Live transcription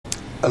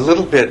A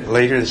little bit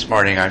later this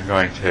morning, I'm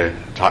going to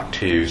talk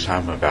to you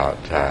some about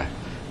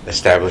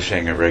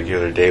establishing a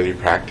regular daily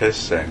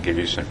practice and give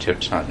you some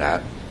tips on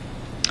that.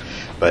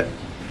 But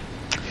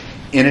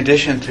in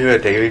addition to a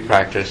daily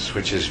practice,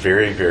 which is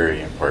very,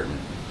 very important,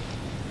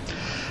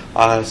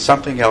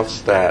 something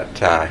else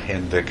that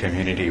in the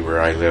community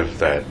where I live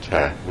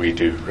that we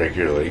do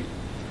regularly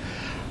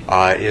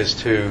is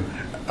to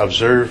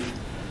observe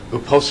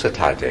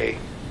Uposatha Day.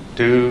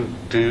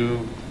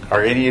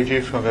 Are any of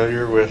you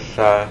familiar with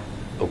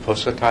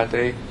Uposatha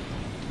Day?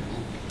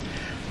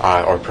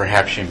 Or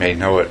perhaps you may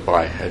know it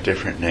by a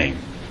different name.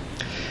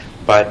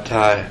 But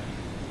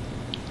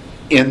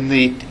in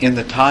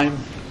the time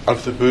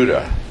of the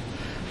Buddha,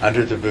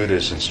 under the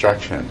Buddha's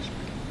instructions,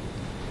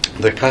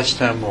 the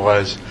custom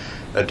was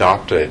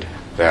adopted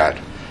that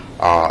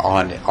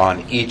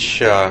on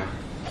each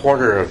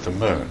quarter of the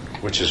moon,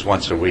 which is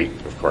once a week,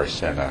 of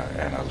course, in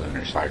a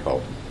lunar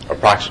cycle,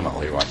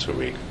 approximately once a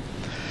week,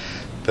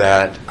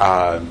 that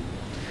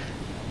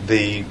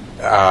the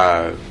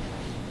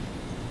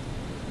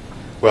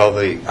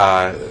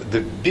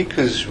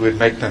bhikkhus would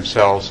make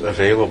themselves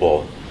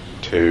available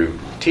to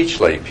teach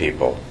lay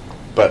people,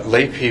 but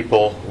lay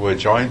people would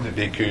join the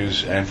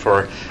bhikkhus, and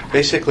for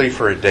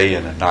a day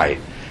and a night,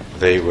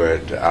 they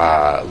would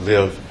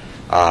live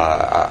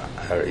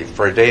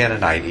for a day and a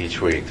night each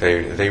week.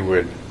 They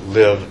would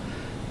live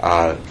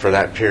for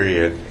that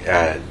period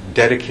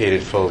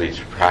dedicated fully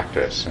to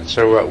practice. And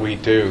so what we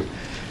do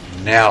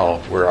now,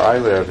 where I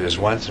live, is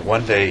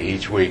one day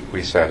each week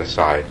we set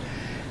aside,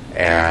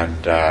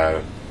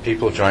 and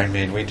people join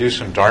me, and we do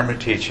some Dharma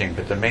teaching,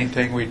 but the main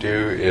thing we do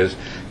is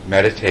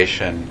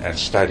meditation and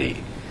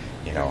study.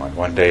 On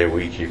one day a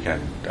week you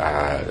can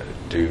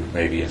do,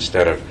 maybe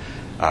instead of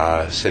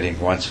sitting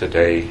once a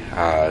day,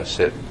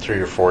 sit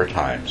 3 or 4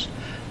 times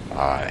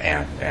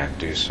and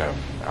do some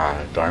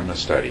Dharma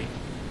study.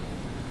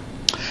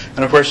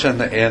 And of course, in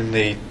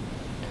the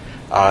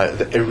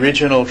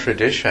original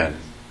tradition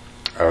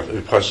of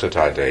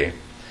Uposatha Day,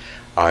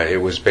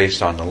 it was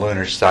based on the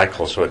lunar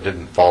cycle, so it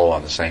didn't fall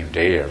on the same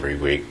day every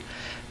week.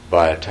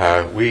 But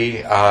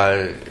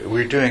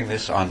we're doing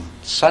this on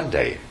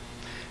Sunday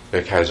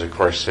because, of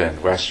course,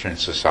 in Western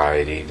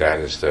society, that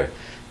is the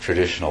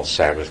traditional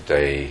Sabbath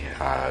day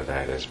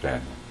that has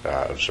been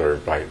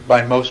observed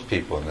by most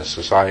people in the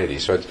society.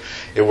 So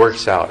it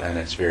works out, and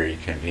it's very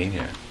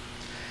convenient.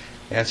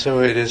 And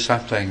so it is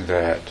something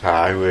that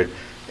I would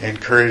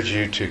encourage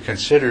you to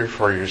consider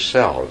for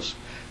yourselves,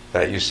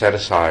 that you set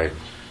aside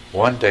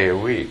one day a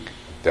week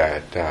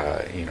that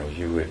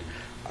you would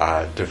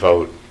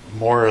devote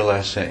more or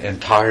less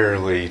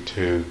entirely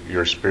to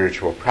your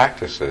spiritual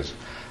practices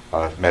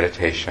of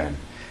meditation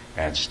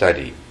and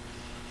study.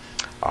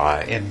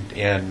 In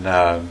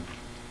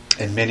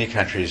many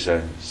countries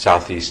in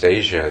Southeast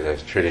Asia, the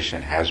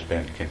tradition has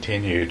been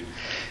continued,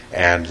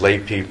 and lay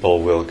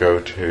people will go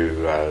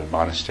to a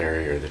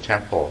monastery or the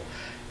temple,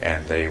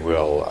 and they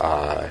will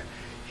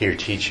hear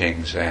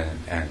teachings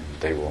and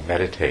they will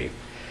meditate.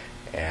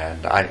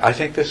 And I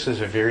think this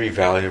is a very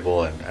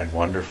valuable and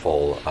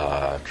wonderful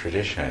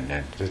tradition,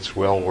 and it's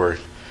well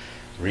worth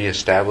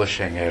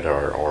reestablishing it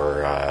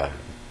or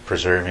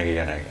preserving it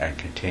and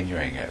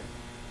continuing it.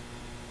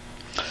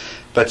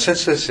 But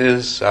since this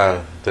is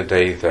the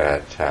day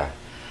that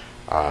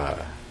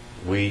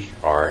we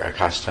are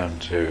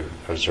accustomed to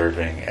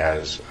observing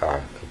as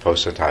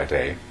Uposatha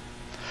Day,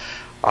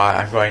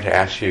 I'm going to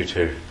ask you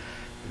to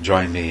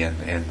join me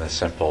in the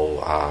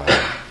simple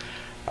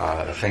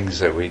things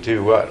that we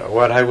do.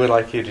 What I would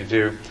like you to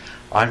do,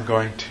 I'm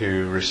going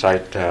to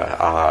recite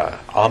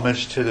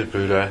homage to the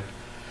Buddha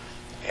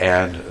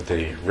and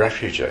the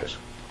refuges,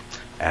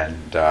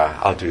 and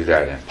I'll do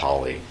that in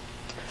Pali.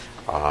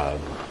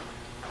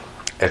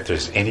 If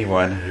there's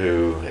anyone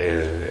who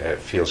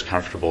feels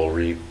comfortable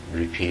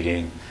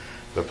repeating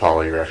the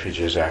Pali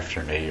refuges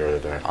after me or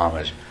the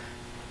homage,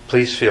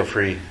 please feel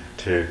free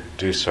to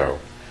do so.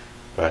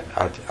 But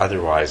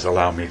otherwise,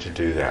 allow me to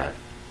do that.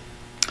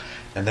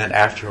 And then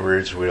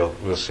afterwards,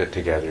 we'll sit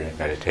together in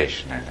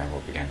meditation, and then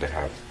we'll begin to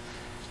have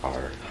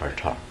our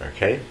talk.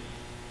 Okay?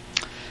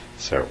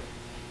 So,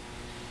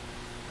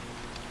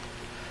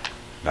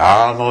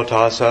 Namo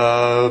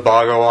tassa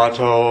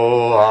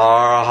bhagavato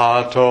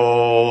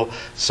arahato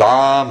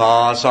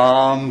sama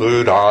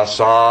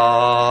sambuddhassa.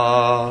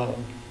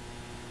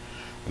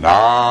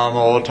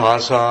 Namo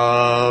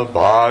tassa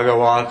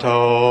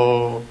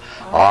bhagavato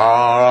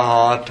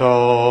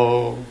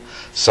arahato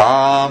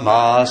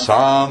sama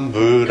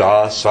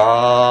sambuddhassa.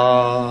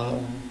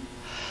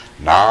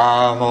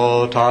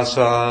 Namo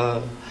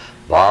tassa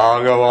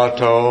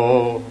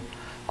bhagavato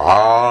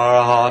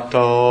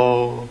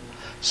arahato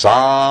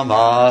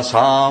sama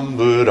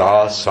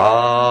sambuddhassa.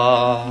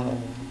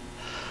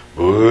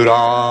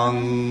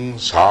 Buddhaṃ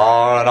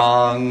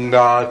saraṇaṃ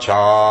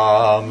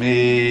gacchāmi.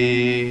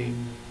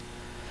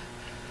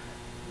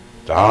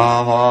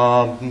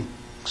 Dhammam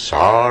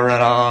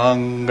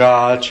saraṇaṃ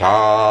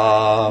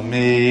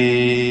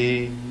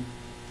gacchāmi.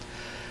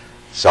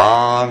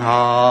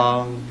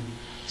 Sangham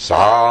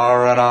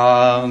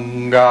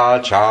saranang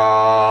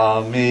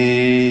gacchami,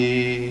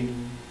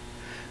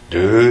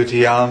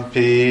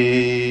 dutiyampi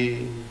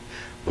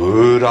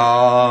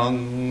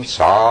buddhang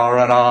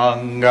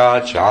saranang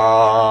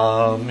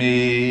gacchami,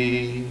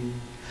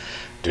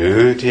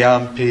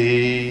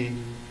 dutiyampi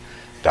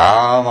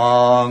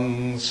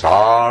dhammang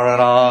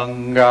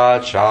saranang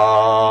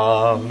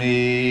gacchami,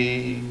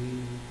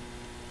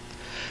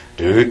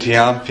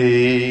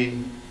 dutiyampi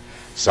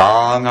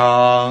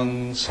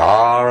sanghang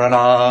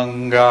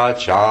saranang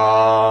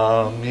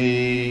gacchami,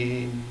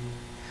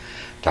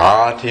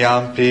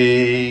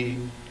 tatyampi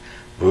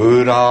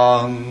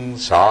buddhang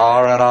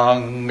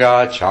saranang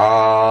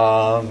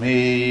gacchami,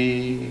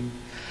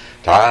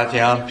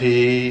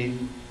 tatyampi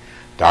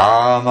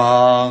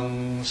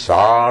dhammang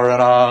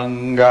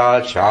saranang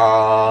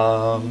gacchami,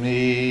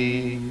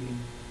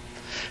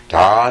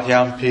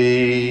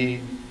 tatyampi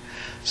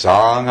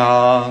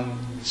sanghang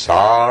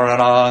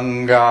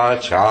saranang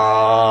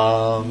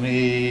gacchami.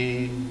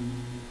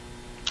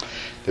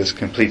 This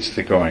completes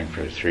the going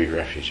for 3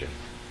 refuges.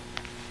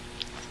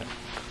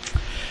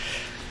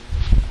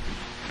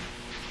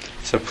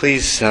 So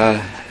please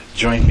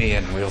join me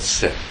and we'll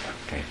sit.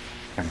 Okay,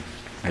 and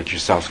make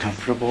yourselves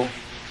comfortable.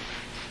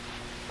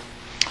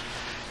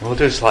 We'll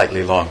do a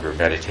slightly longer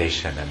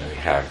meditation than we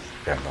have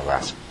been the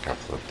last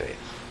couple of days.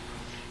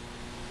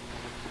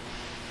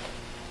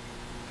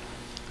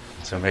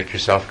 So make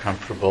yourself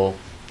comfortable,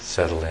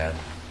 settle in.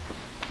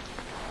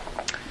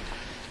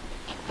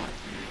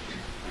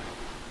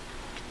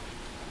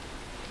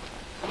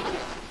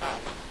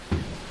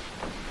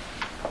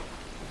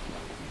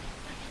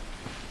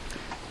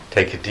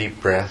 Take a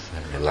deep breath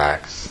and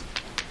relax.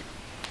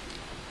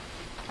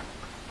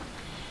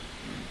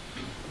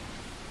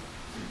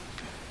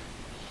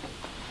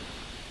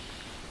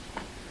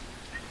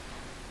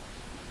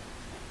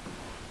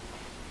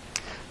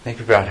 Think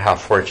about how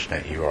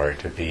fortunate you are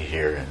to be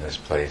here in this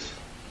place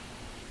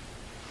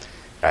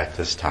at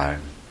this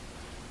time.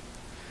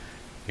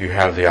 You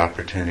have the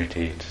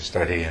opportunity to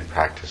study and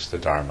practice the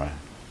Dharma.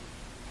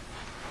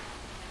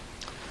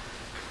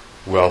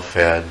 Well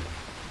fed.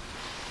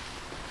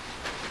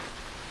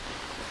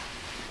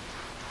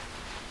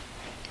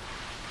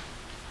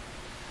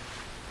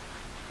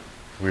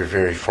 We're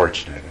very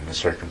fortunate in the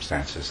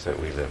circumstances that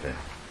we live in.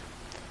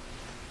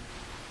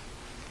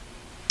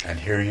 And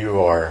here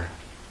you are,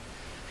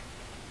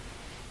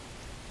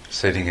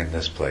 sitting in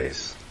this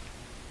place,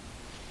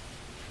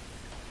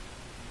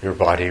 your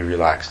body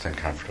relaxed and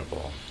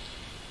comfortable.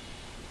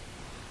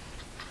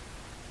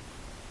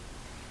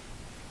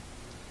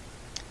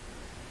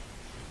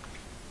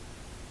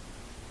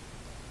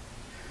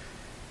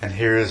 And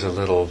here is a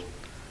little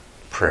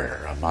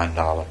prayer, a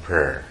mandala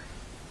prayer,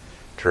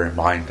 to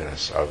remind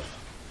us of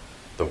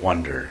the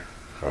wonder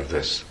of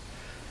this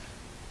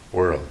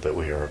world that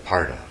we are a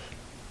part of.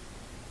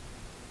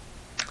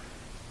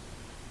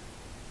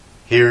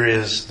 Here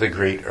is the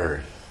great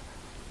earth,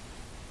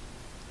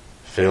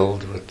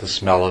 filled with the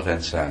smell of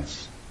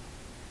incense,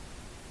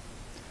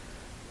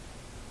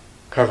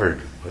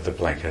 covered with a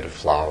blanket of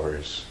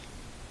flowers.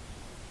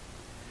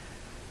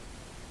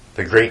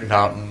 The great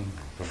mountain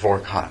of 4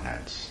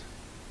 continents,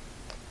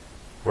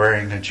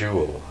 wearing the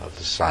jewel of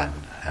the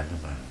sun and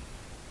the moon.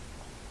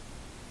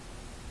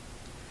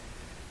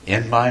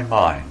 In my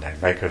mind, I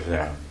make of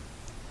them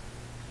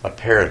a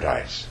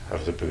paradise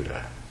of the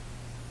Buddha.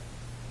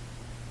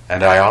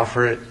 And I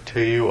offer it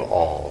to you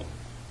all,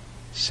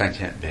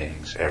 sentient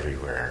beings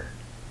everywhere.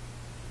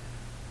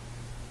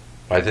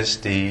 By this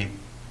deed,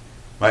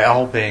 may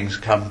all beings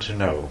come to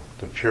know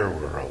the pure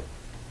world,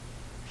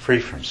 free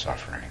from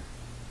suffering.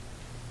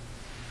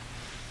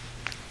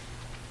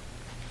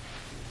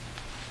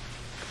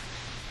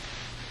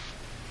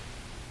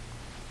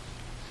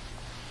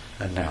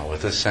 And now,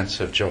 with a sense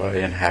of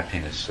joy and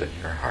happiness in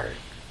your heart,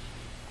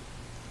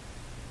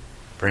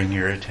 bring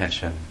your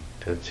attention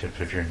to the tip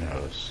of your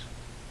nose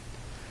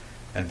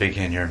and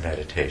begin your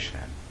meditation.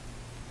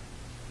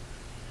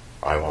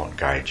 I won't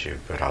guide you,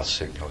 but I'll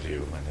signal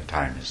you when the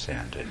time is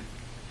ended.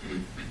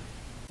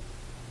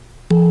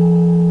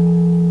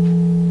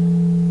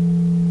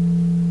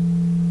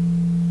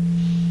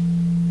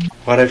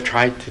 What I've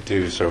tried to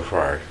do so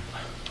far,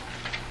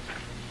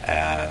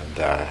 and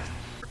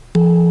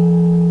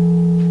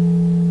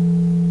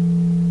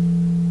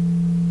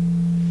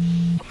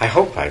I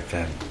hope I've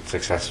been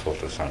successful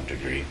to some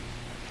degree,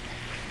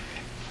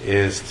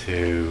 is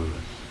to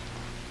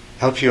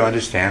help you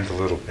understand a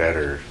little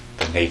better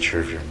the nature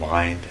of your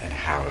mind and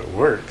how it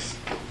works,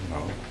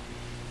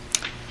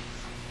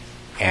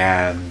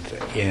 and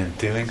in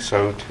doing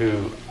so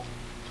to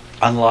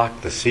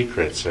unlock the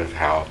secrets of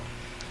how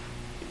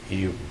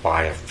you,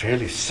 by a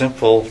fairly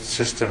simple,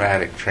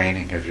 systematic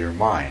training of your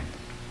mind,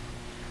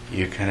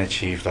 you can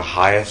achieve the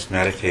highest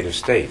meditative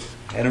state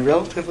in a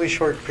relatively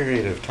short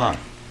period of time.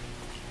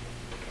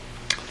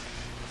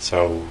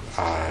 So,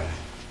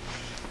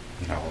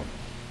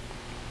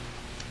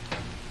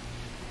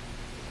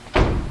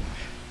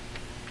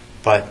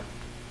 but,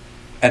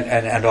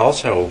 and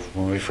also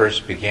when we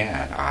first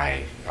began,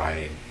 I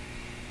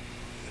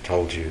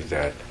told you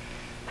that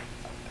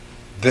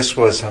this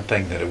was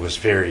something that it was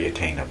very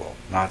attainable,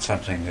 not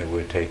something that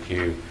would take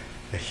you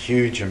a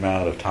huge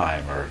amount of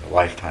time or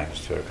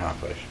lifetimes to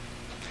accomplish.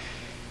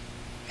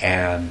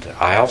 And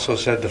I also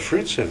said the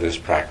fruits of this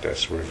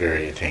practice were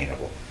very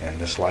attainable in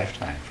this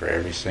lifetime for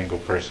every single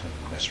person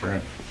in this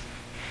room.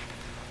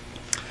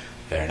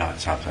 They're not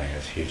something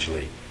that's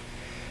hugely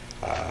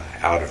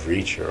out of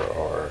reach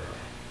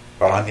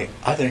but on the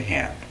other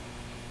hand,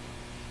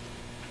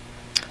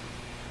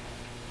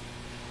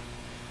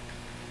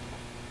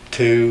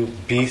 to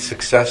be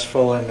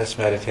successful in this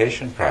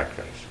meditation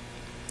practice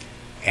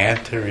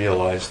and to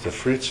realize the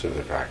fruits of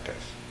the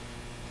practice,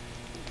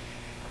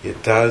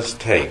 it does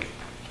take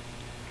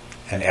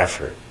an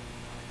effort,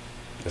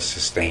 a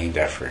sustained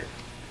effort.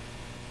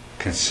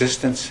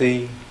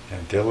 Consistency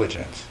and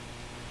diligence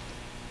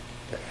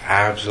are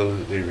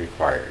absolutely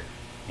required.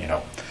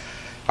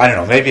 I don't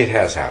know, maybe it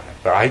has happened,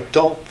 but I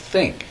don't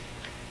think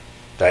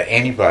that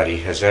anybody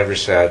has ever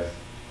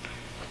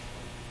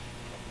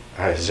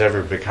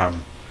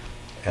become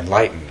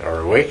enlightened or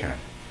awakened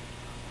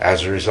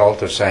as a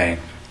result of saying,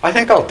 I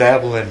think I'll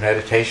dabble in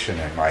meditation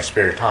in my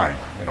spare time,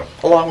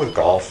 along with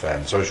golf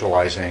and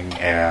socializing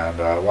and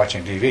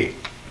watching TV.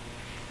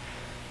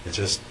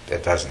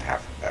 It doesn't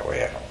happen that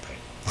way, I don't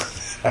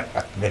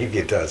think. Maybe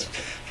it does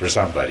for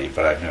somebody,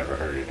 but I've never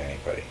heard it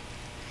anybody.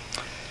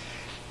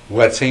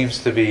 What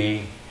seems to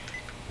be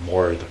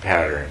more the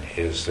pattern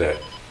is that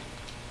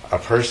a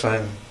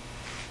person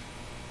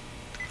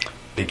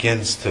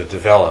begins to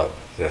develop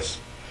this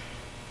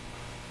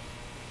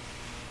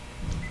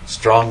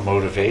strong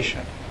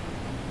motivation,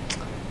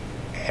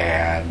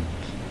 and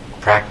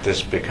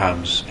practice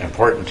becomes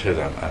important to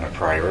them and a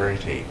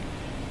priority.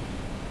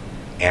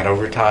 And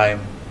over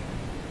time,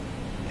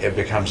 it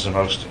becomes the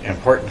most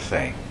important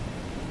thing.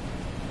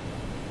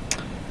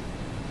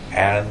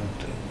 And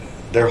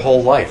their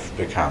whole life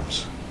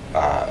becomes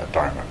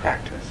Dharma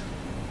practice.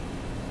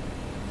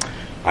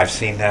 I've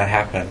seen that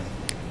happen,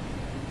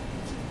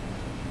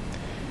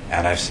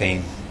 and I've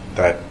seen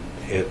that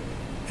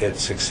it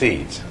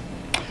succeeds.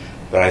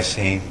 But I've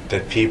seen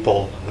that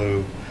people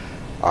who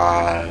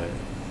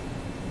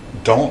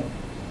don't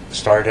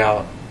start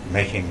out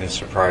making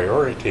this a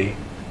priority,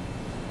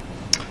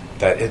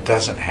 that it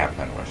doesn't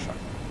happen with them.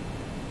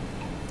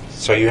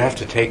 So you have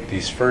to take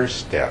these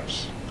first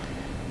steps.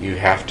 You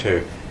have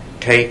to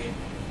take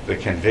the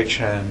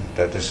conviction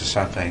that this is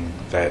something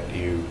that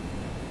you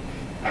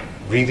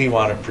really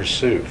want to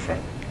pursue from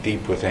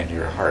deep within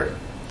your heart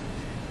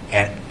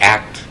and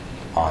act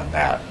on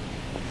that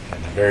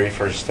in the very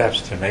first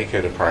steps to make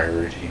it a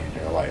priority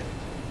in your life.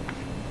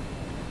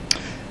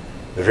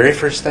 The very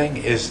first thing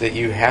is that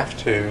you have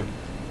to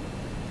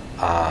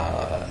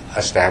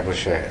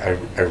establish a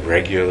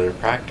regular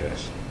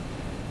practice.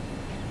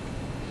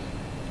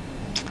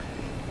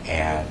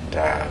 And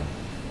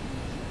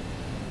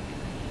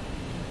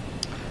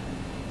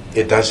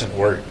it doesn't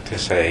work to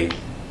say,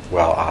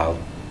 well,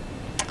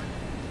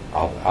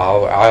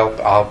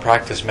 I'll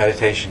practice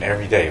meditation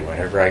every day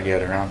whenever I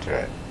get around to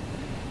it.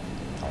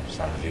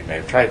 Some of you may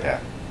have tried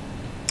that.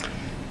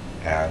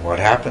 And what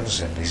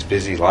happens in these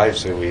busy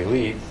lives that we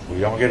lead, we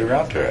don't get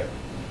around to it.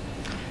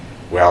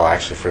 Well,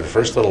 actually, for the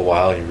first little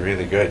while, you're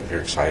really good.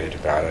 You're excited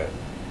about it.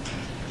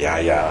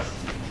 Yeah.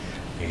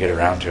 You get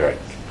around to it.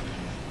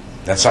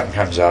 Then something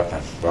comes up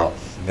and, well,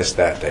 missed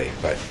that day,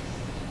 but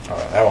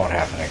that won't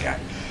happen again.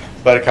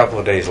 But a couple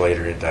of days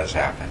later, it does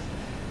happen.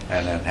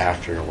 And then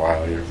after a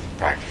while, your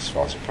practice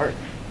falls apart.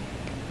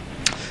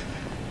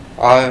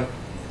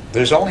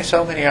 There's only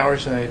so many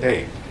hours in a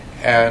day.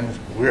 And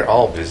we're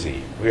all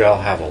busy. We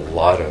all have a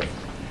lot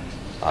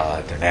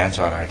of demands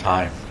on our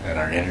time and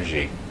our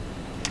energy.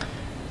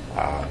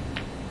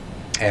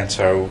 And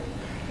so,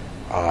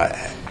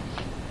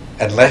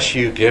 unless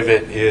you give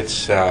it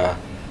its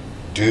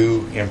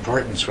due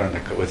importance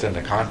within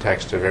the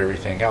context of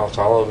everything else,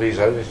 all of these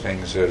other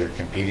things that are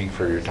competing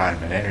for your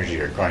time and energy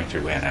are going to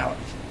win out.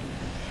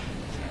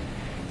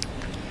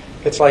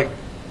 It's like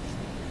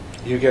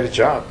you get a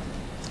job.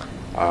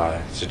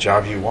 It's a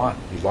job you want,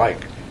 you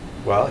like.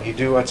 Well, you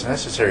do what's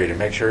necessary to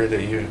make sure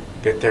that you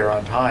get there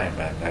on time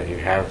and that you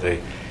have the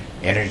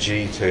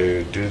energy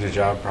to do the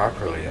job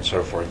properly and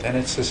so forth. And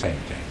it's the same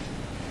thing.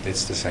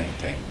 It's the same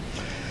thing.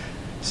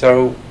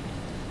 So,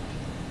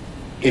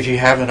 if you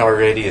haven't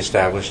already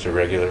established a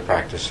regular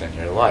practice in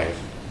your life,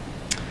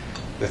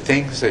 the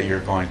things that you're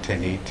going to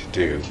need to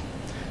do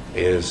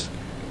is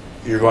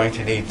you're going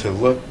to need to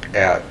look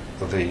at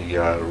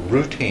the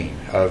routine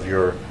of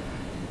your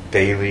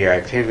daily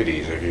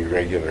activities, of your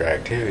regular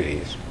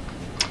activities.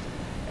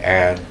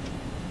 And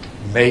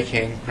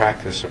making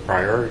practice a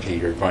priority,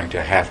 you're going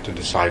to have to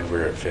decide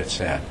where it fits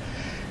in.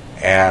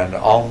 And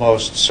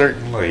almost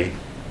certainly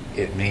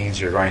it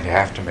means you're going to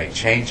have to make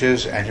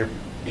changes, and you're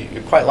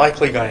quite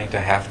likely going to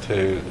have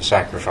to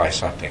sacrifice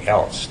something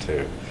else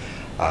to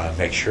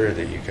make sure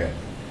that you can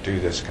do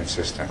this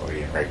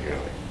consistently and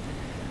regularly.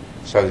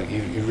 So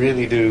you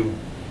really do,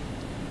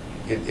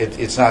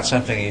 it's not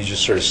something you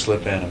just sort of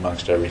slip in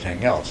amongst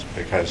everything else,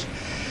 because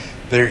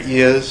there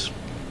is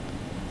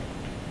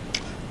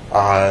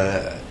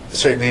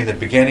Certainly in the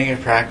beginning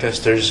of practice,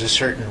 there's a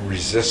certain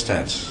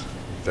resistance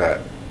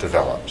that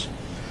develops.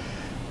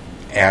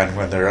 And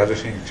when there are other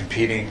things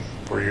competing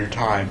for your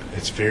time,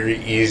 it's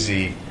very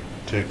easy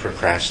to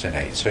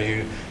procrastinate. So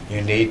you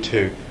need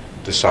to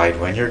decide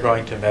when you're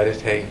going to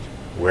meditate,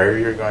 where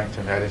you're going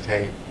to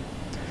meditate,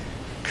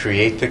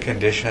 create the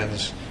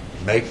conditions,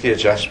 make the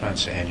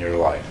adjustments in your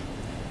life.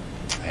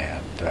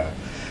 And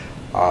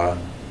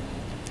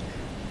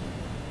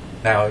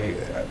now,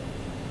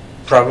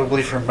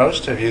 probably for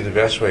most of you, the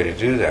best way to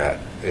do that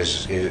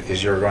is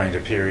you're going to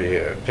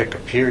pick a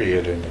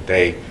period in the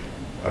day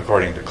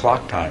according to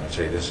clock time and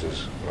say, this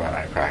is when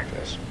I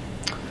practice.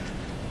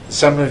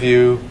 Some of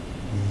you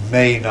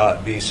may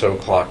not be so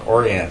clock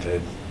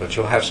oriented, but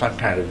you'll have some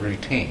kind of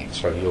routine.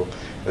 So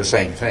the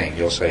same thing.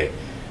 You'll say,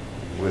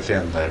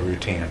 within the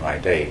routine of my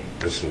day,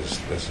 this is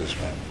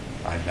when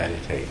I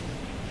meditate.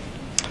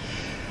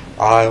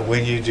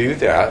 When you do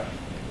that,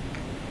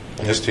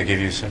 just to give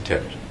you some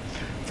tips,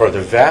 for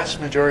the vast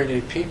majority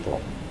of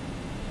people,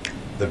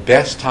 the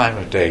best time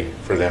of day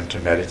for them to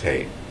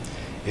meditate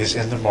is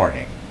in the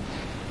morning.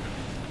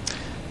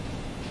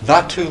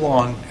 Not too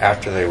long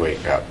after they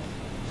wake up,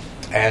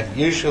 and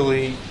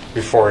usually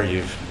before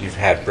you've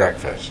had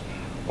breakfast,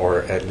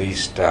 or at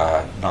least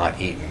not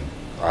eaten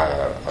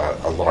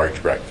a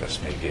large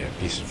breakfast, maybe a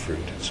piece of fruit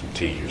and some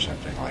tea or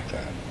something like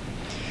that.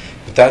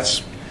 But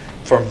that's,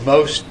 for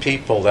most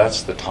people,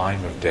 that's the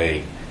time of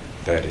day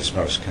that is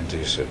most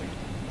conducive.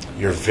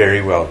 You're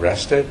very well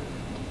rested.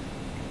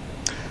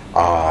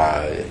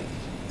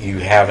 You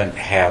haven't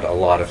had a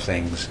lot of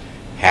things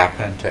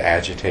happen to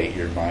agitate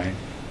your mind.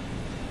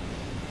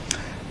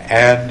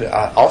 And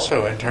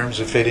also in terms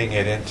of fitting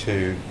it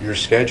into your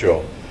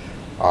schedule,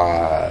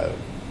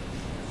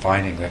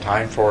 finding the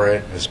time for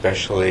it,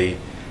 especially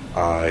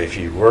if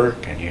you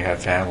work and you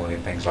have family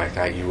and things like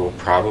that, you will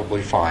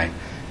probably find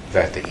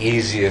that the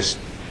easiest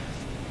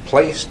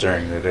place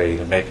during the day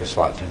to make a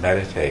slot to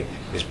meditate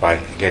is by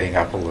getting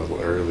up a little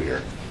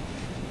earlier.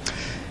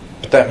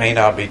 But that may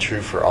not be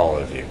true for all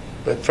of you.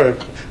 But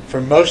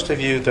for most of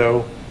you,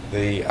 though,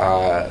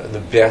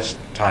 the best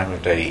time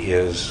of day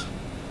is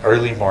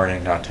early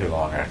morning, not too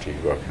long after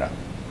you've woken up.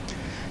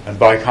 And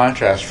by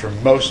contrast, for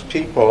most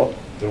people,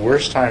 the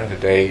worst time of the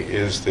day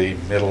is the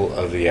middle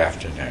of the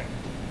afternoon.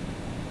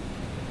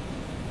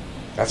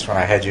 That's when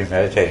I had you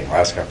meditating the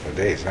last couple of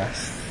days, huh?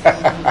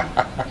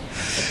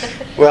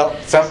 Well,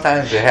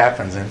 sometimes it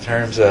happens in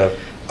terms of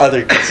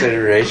other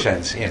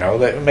considerations,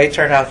 that it may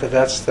turn out that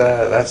that's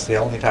the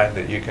only time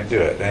that you can do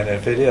it. And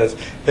if it is,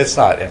 it's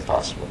not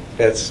impossible.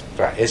 It's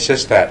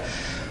just that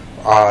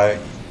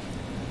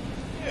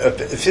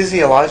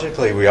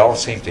physiologically we all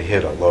seem to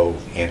hit a low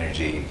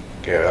energy,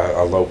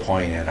 a low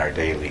point in our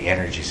daily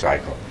energy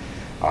cycle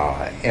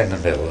in the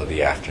middle of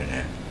the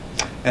afternoon.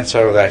 And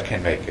so that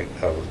can make it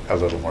a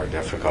little more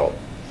difficult,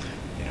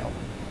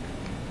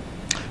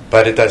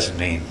 But it doesn't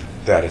mean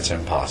that it's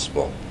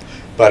impossible.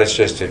 But it's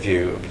just if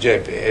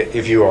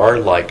you are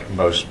like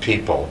most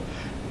people,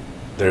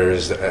 there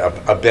is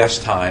a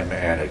best time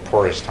and a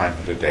poorest time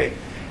of the day,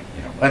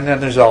 and then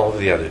there's all of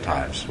the other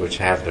times which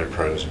have their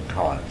pros and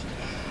cons.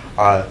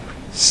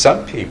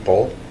 Some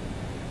people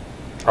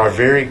are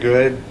very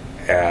good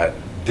at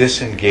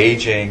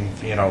disengaging,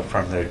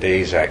 from their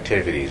day's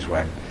activities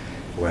when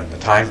the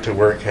time to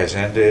work has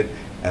ended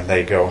and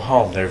they go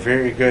home. They're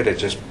very good at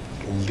just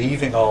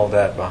leaving all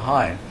that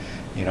behind.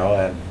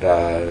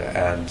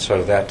 And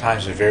so that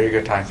time's a very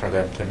good time for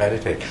them to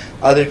meditate.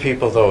 Other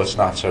people, though, it's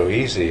not so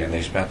easy, and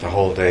they spent the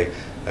whole day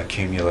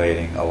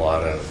accumulating a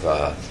lot of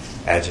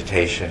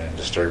agitation and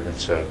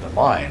disturbance of the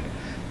mind,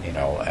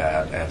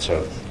 and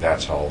so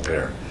that's all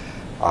there.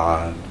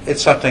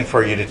 It's something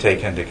for you to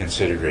take into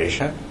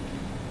consideration,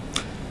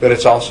 but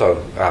it's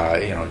also,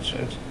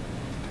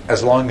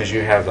 as long as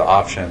you have the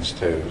options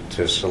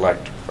to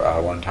select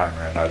one time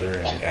or another,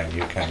 and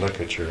you can look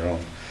at your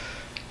own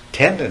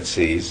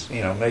tendencies,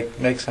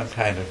 make some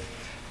kind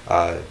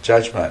of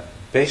judgment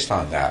based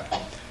on that.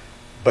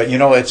 But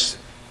it's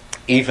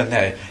even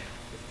that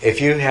if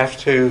you have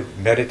to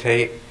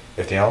meditate,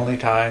 if the only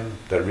time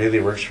that really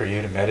works for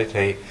you to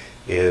meditate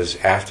is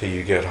after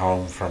you get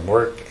home from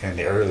work in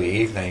the early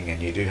evening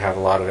and you do have a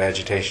lot of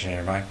agitation in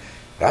your mind,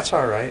 that's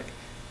all right.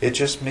 It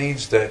just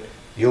means that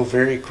you'll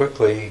very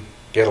quickly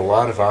get a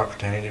lot of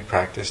opportunity to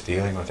practice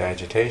dealing with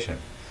agitation.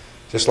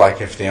 Just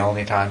like if the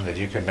only time that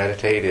you can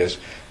meditate is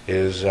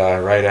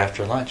right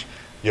after lunch,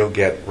 you'll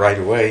get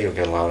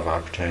a lot of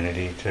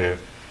opportunity to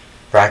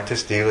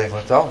practice dealing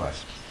with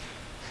dullness.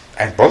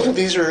 And both of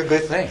these are a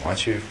good thing.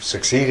 Once you've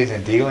succeeded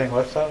in dealing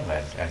with them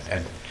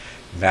and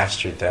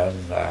mastered them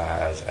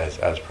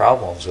as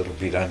problems, it'll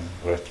be done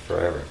with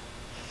forever.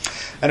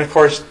 And of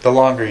course, the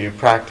longer you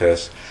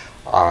practice,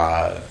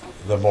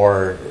 the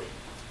more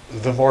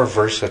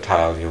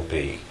versatile you'll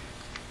be.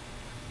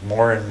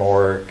 More and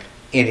more,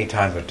 any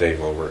time of day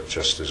will work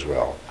just as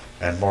well.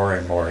 And more,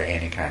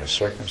 any kind of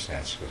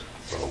circumstance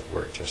will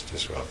work just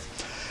as well.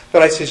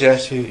 But I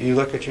suggest you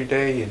look at your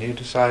day and you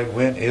decide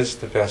when is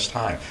the best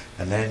time.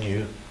 And then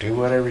you do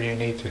whatever you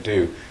need to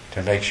do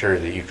to make sure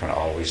that you can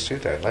always do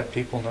that. Let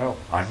people know,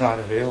 I'm not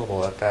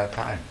available at that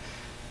time.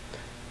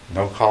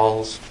 No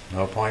calls,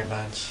 no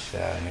appointments,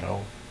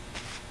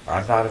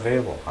 I'm not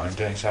available. I'm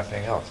doing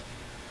something else.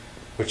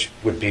 Which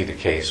would be the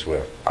case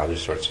with other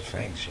sorts of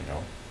things,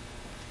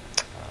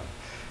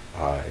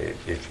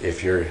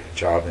 If your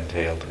job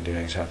entailed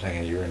doing something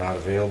and you were not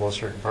available a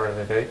certain part of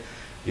the day,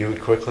 you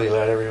would quickly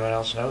let everyone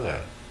else know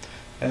that.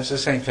 And it's the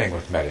same thing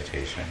with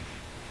meditation.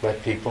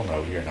 Let people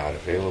know you're not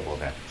available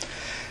then.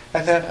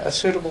 And then a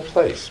suitable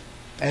place.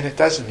 And it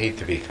doesn't need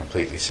to be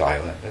completely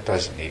silent. It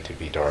doesn't need to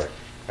be dark.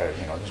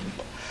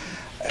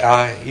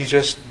 You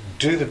just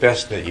do the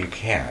best that you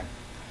can,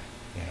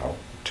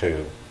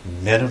 to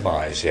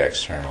minimize the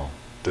external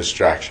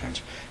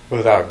distractions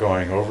without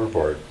going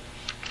overboard.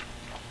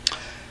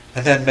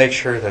 And then make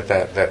sure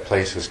that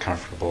place is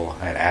comfortable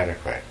and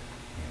adequate.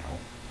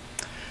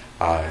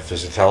 If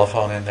there's a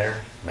telephone in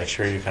there, make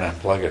sure you can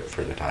unplug it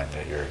for the time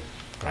that you're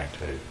going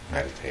to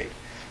meditate.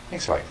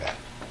 Things like that.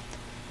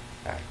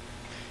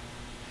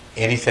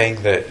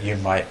 Anything that you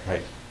might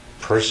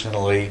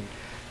personally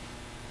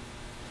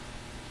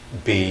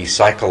be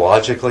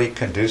psychologically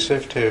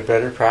conducive to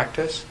better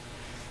practice,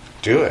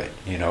 do it.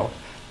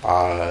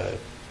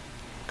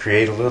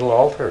 Create a little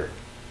altar,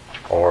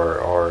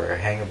 or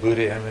hang a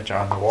Buddha image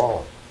on the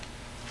wall.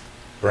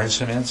 Burn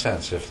some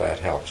incense if that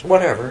helps.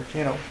 Whatever,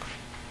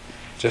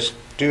 just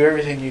do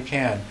everything you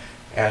can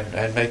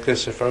and make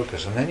this a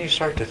focus. And then you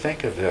start to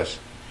think of this.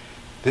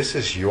 This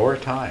is your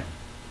time.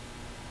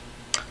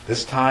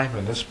 This time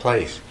and this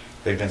place,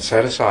 they've been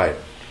set aside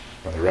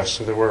from the rest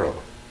of the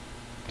world.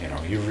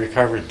 You've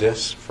recovered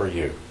this for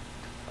you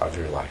of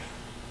your life.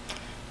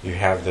 You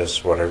have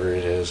this, whatever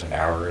it is, an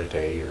hour a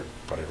day or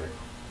whatever.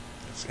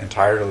 It's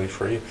entirely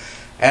for you.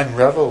 And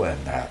revel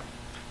in that.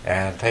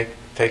 And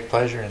take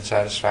pleasure and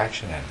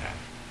satisfaction in that.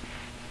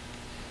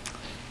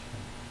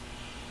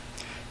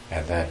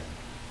 And then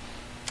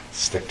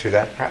stick to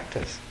that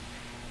practice.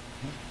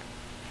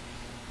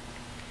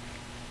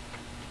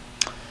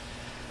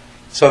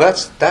 So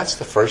that's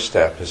the first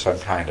step, is some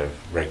kind of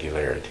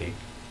regularity.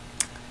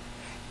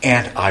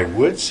 And I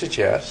would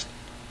suggest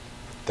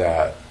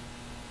that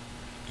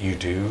you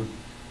do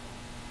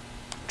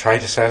try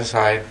to set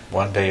aside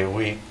one day a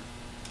week,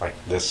 like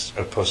this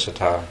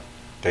Uposatha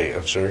day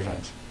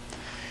observance,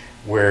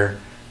 where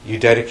you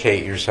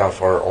dedicate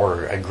yourself,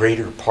 or a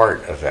greater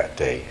part of that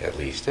day at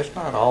least, if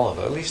not all of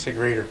it, at least a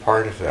greater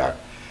part of that,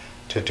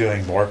 to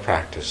doing more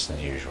practice than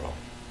usual.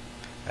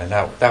 And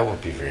that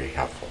would be very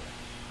helpful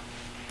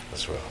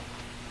as well.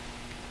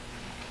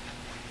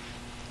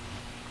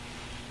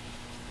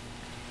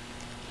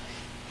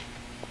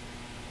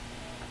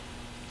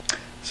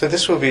 So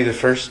this will be the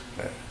first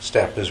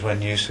step, is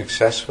when you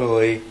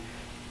successfully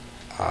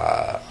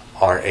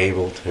are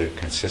able to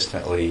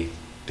consistently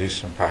do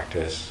some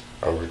practice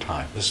over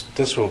time.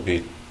 This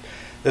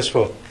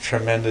will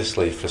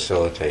tremendously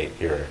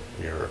facilitate your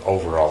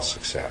overall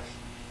success.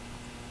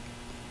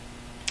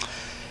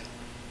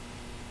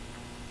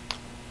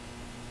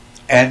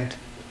 And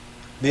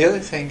the other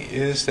thing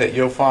is that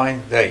you'll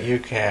find that you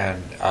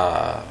can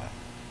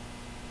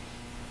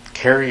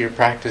carry your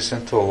practice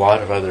into a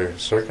lot of other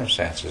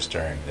circumstances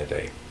during the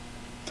day.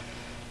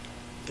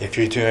 If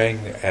you're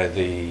doing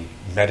the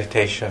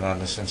meditation on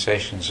the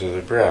sensations of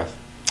the breath,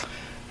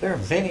 there are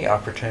many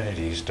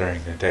opportunities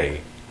during the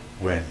day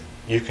when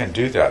you can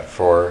do that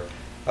for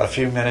a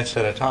few minutes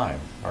at a time,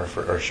 or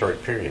for a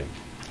short period.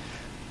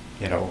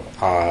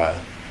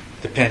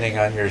 Depending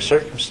on your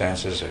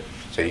circumstances,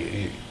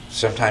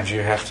 sometimes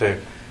you have to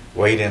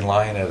wait in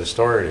line at the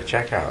store to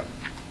check out.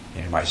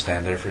 You might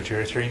stand there for 2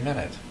 or 3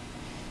 minutes.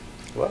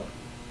 Well,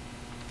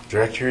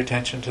 direct your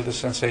attention to the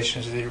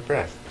sensations of your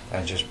breath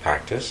and just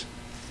practice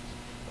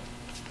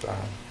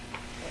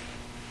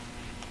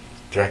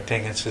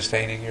directing and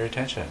sustaining your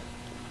attention.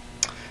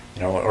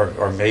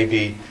 Or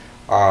maybe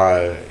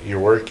your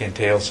work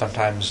entails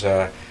sometimes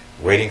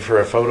waiting for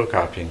a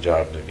photocopying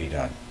job to be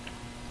done.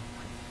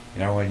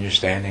 When you're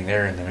standing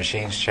there and the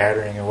machine's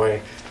chattering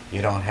away,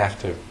 you don't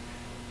have to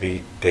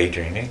be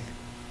daydreaming.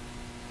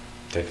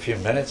 Take a few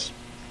minutes,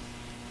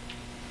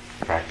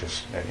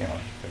 practice,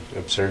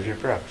 observe your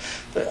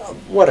breath. But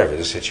whatever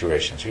the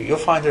situation, so you'll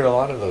find there are a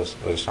lot of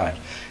those times,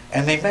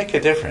 and they make a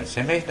difference.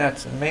 They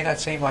may not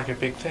seem like a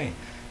big thing,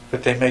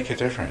 but they make a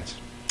difference.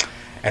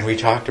 And we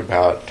talked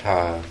about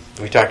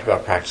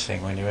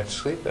practicing when you went to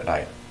sleep at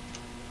night,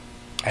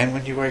 and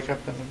when you wake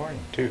up in the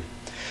morning too.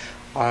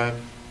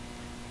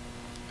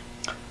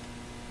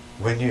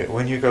 When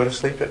you go to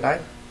sleep at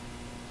night,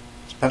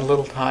 spend a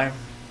little time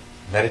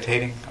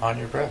meditating on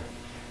your breath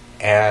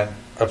and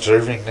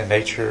observing the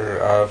nature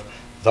of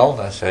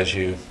dullness as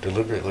you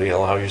deliberately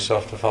allow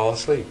yourself to fall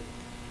asleep.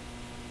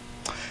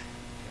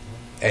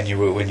 And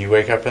when you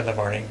wake up in the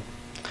morning,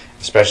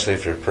 especially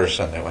if you're a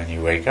person that when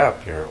you wake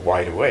up you're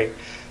wide awake,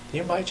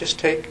 you might just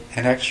take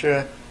an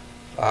extra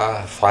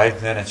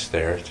 5 minutes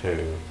there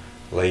to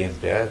lay in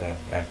bed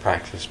and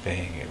practice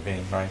being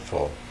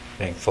mindful,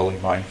 being fully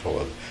mindful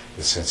of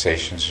the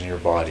sensations in your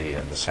body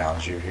and the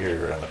sounds you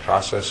hear and the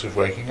process of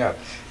waking up,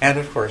 and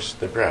of course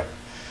the breath.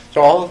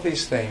 So all of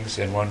these things,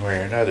 in one way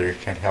or another,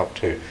 can help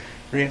to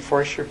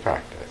reinforce your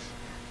practice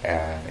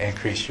and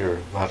increase your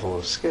level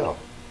of skill.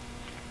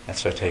 And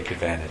so take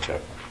advantage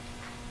of them.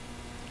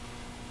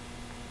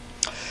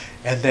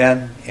 And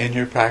then in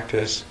your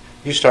practice,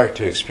 you start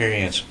to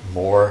experience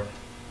more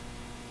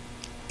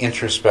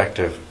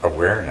introspective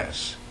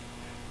awareness,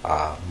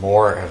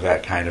 more of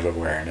that kind of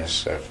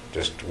awareness of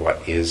just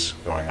what is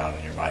going on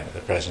in your mind at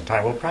the present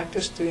time. Well,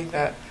 practice doing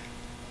that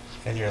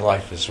in your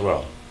life as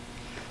well.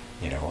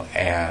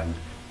 And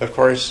of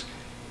course,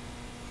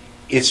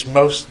 it's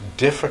most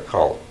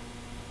difficult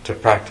to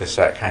practice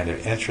that kind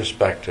of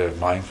introspective,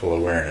 mindful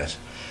awareness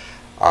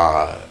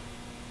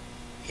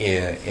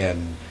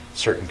in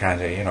certain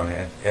kind of,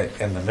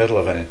 in the middle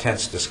of an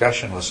intense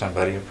discussion with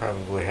somebody. You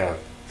probably have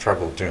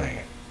trouble doing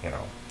it,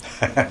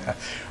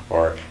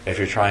 or if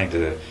you're trying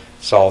to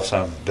solve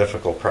some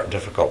difficult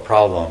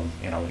problem,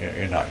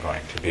 you're not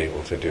going to be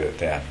able to do it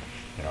then,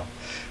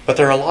 But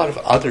there are a lot of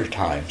other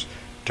times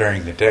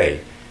during the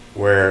day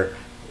where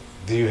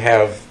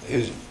there's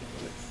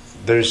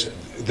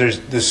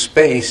the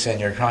space in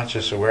your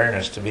conscious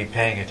awareness to be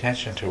paying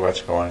attention to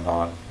what's going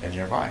on in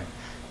your mind.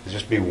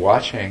 Just be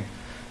watching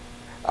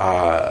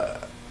your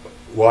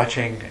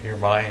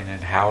mind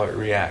and how it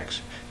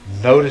reacts,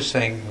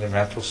 noticing the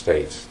mental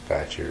states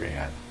that you're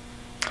in,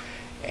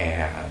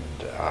 and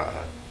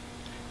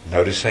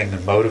noticing the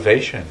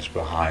motivations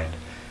behind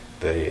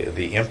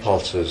the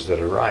impulses that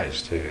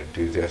arise to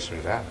do this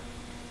or that.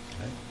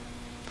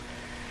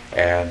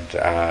 And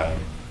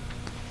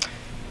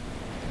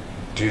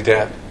do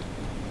that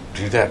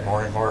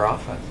more and more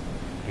often.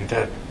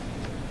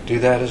 Do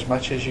that as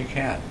much as you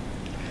can.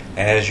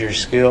 And as your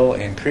skill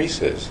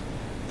increases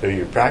through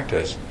your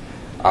practice,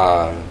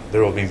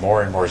 there will be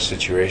more and more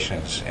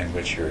situations in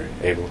which you're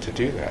able to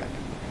do that.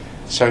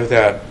 So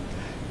that,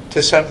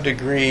 to some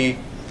degree,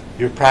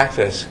 your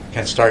practice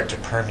can start to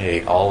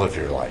permeate all of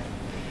your life.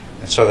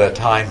 And so that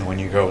time when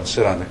you go and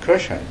sit on the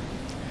cushion,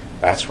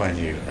 that's when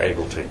you're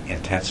able to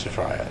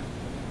intensify it.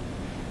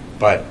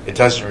 But it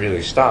doesn't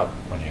really stop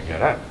when you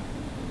get up.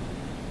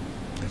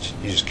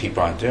 You just keep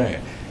on doing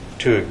it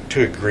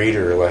to a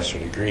greater or lesser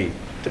degree,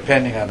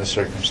 depending on the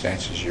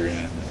circumstances you're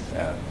in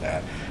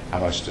and how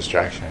much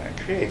distraction it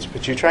creates.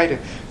 But you try to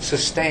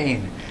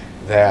sustain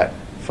that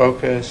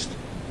focused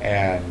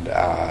and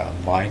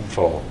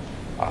mindful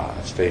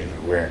state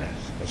of awareness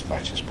as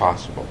much as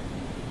possible,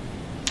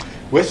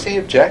 with the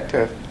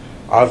objective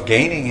of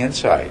gaining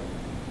insight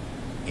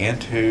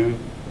into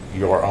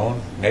your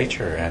own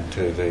nature and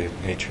to the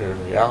nature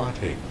of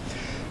reality.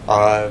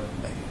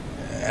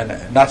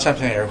 And not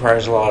something that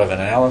requires a lot of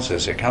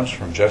analysis. It comes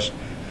from just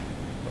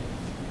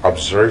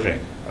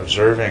observing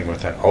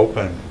with an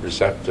open,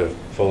 receptive,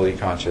 fully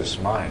conscious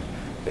mind.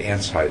 The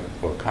insight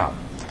will come.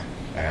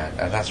 And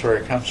that's where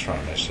it comes from.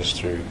 It's just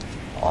through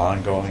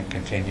ongoing,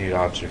 continued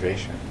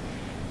observation.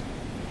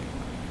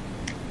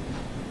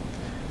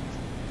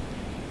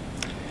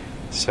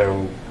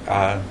 So,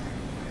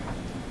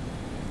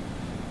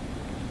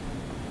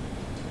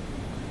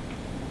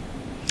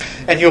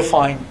 and you'll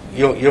find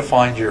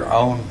your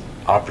own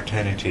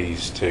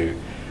opportunities to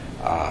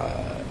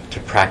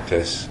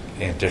practice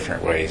in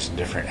different ways, in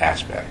different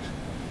aspects,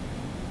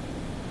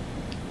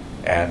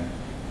 and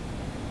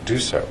do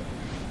so.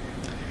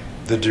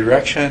 The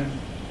direction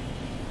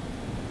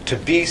to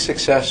be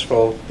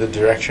successful, the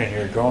direction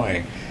you're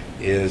going,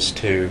 is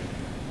to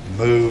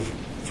move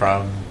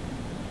from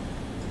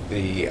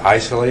the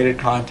isolated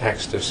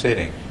context of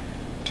sitting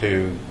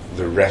to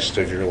the rest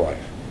of your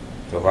life.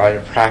 To allow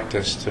your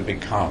practice to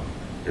become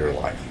your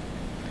life.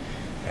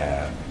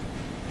 And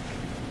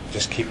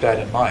just keep that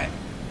in mind.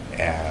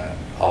 And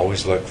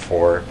always look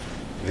for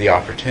the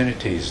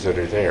opportunities that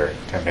are there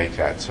to make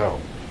that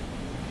so.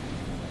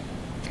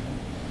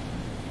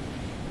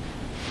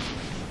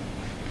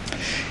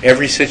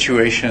 Every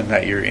situation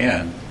that you're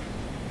in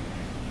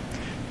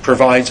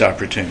provides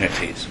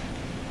opportunities.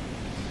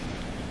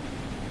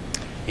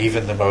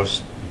 Even the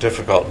most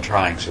difficult and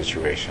trying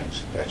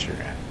situations that you're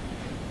in.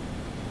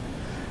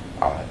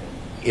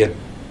 It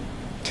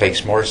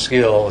takes more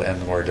skill in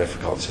the more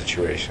difficult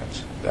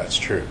situations. That's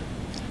true.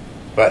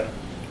 But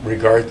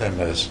regard them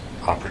as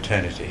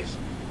opportunities,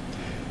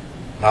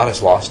 not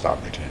as lost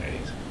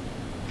opportunities.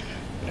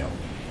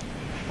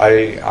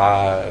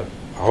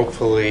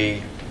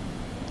 Hopefully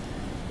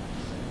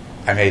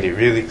I made it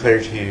really clear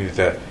to you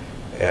that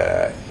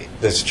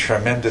there's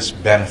tremendous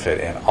benefit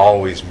in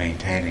always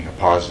maintaining a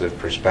positive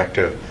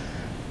perspective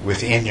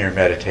within your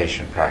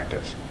meditation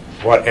practice.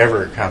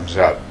 Whatever comes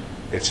up,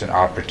 it's an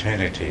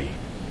opportunity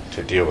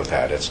to deal with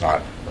that. It's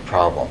not a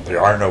problem.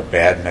 There are no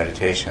bad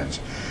meditations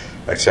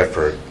except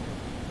for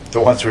the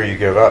ones where you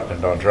give up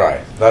and don't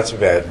try. That's a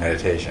bad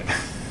meditation.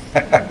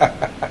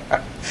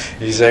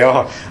 You say,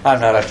 oh, I'm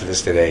not up to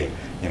this today.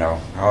 I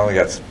only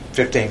got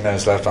 15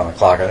 minutes left on the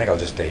clock. I think I'll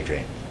just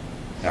daydream.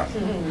 No,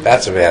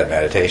 that's a bad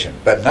meditation.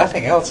 But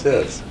nothing else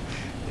is.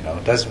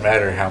 It doesn't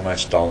matter how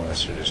much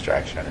dullness or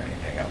distraction or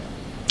anything else.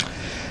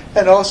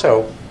 And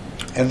also,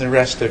 in the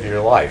rest of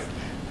your life,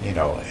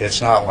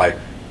 it's not like,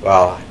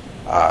 well,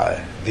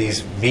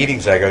 these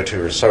meetings I go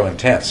to are so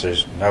intense.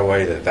 There's no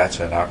way that that's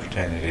an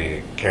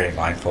opportunity to carry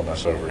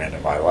mindfulness over into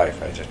my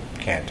life. I just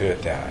can't do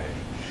it then.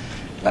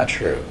 Not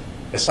true.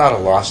 It's not a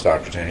lost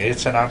opportunity.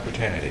 It's an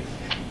opportunity.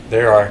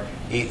 There are,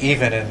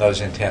 even in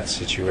those intense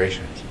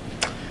situations,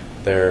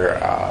 there,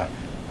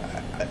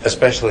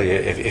 especially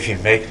if you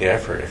make the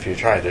effort, if you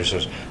try, there's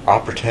those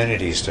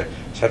opportunities to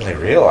suddenly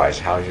realize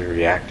how you're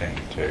reacting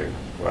to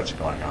what's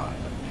going on.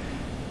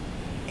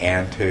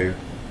 And to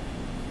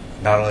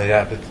not only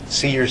that, but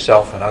see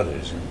yourself in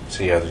others and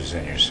see others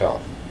in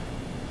yourself.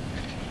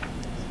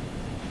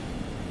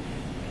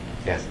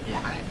 Yes? Yeah,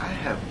 I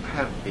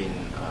have been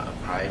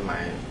applying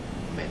my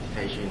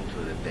meditation to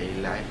the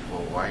daily life for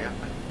a while,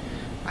 but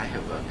I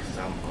have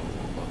some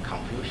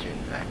confusion.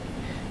 Like,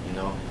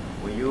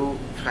 when you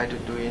try to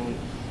doing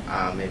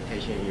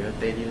meditation in your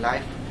daily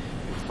life,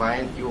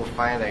 you will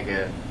find like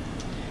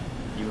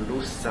you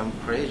lose some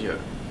pressure.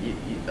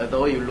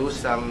 Although you lose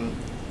some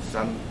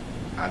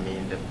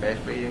the bad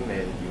feeling,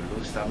 and you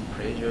lose some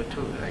pressure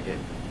too.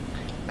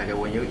 Like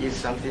when you eat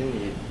something,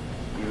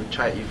 you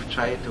try to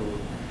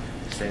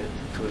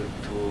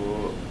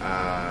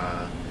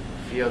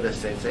feel the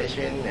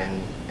sensation,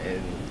 and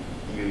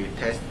you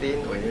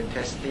testing. When you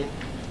testing,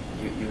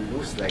 you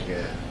lose like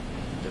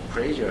the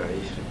pressure.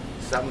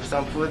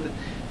 Some food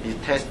you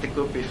test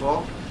good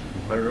before,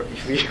 but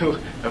if you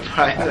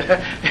apply the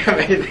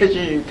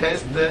meditation, you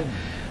test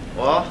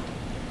well,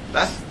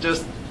 that's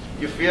just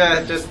you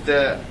feel just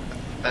a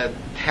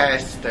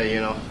test,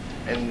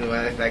 and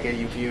like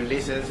if you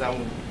listen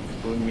some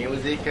good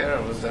music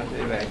or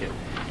something like it,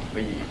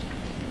 but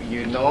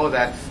you know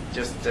that's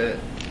just a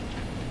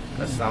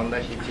sound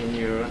that hitting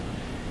your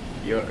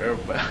ear,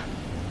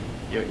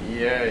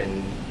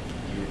 and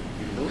you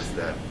lose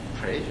the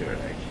pressure.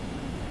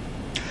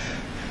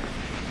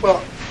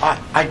 Well,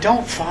 I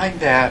don't find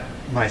that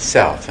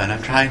myself, and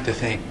I'm trying to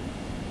think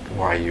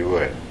why you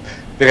would.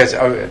 Because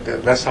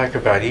let's talk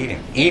about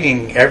eating.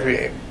 Eating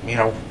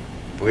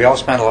we all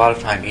spend a lot of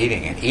time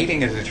eating, and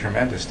eating is a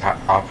tremendous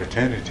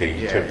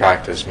opportunity to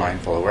practice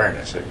mindful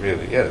awareness. It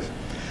really is.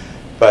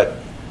 But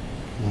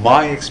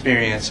my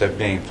experience of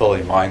being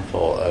fully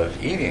mindful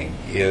of eating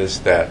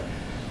is that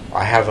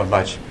I have a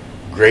much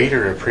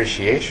greater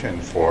appreciation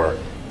for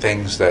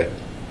things that,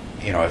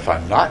 if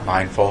I'm not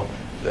mindful,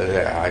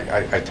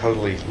 I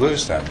totally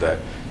lose them.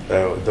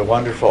 The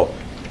wonderful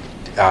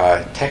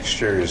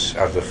textures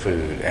of the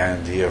food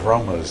and the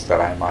aromas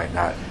that I might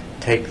not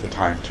take the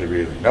time to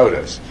really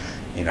notice,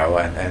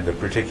 and the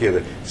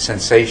particular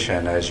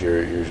sensation as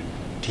your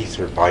teeth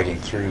are biting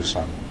through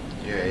some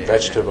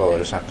vegetable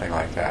or something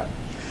like that.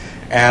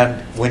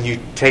 And when you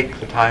take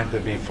the time to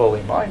be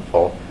fully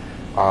mindful,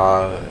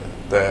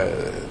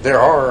 there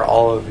are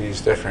all of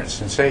these different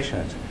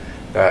sensations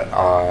that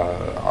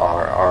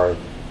are,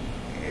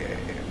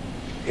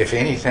 if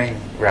anything,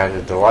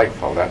 rather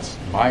delightful. That's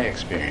my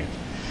experience.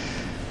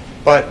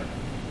 But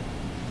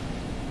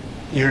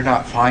you're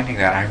not finding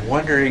that. I'm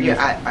wondering.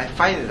 Yeah, I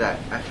find that.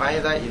 I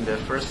find that in the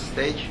first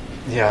stage.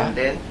 Yeah. And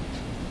then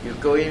you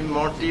go in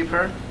more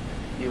deeper,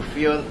 you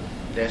feel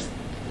there's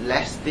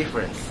less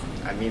difference.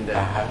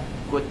 The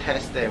good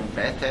test and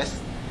bad test,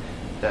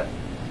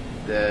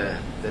 the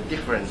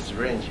difference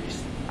range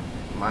is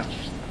much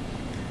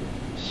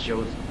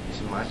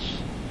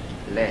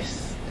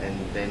less, and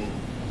then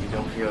you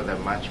don't feel that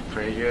much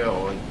pressure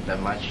or that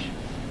much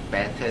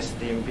bad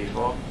testing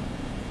before.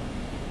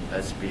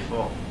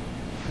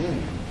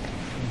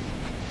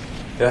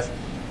 Yes?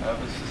 I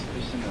have a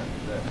suspicion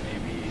that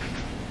maybe,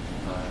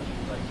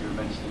 like you were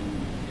mentioning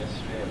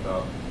yesterday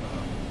about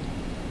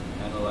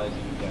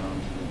analyzing down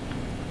to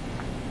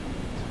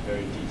the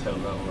very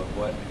detailed level of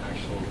what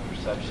actual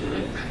perception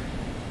is.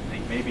 I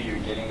think maybe you're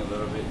getting a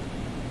little bit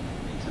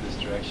into this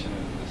direction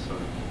of this sort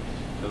of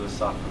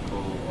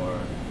philosophical or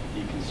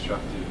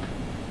deconstructive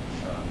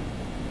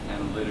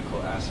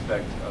analytical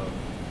aspect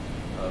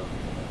of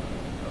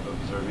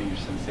observing your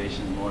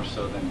sensations more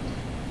so than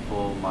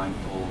full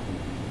mindful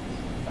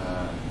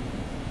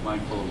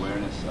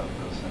awareness of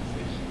those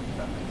sensations, if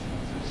that makes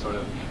sense. It's sort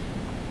of,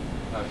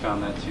 I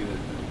found that too, that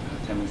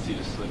the tendency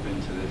to slip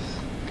into this,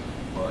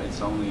 well,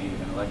 it's only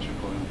an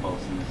electrical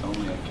impulse and it's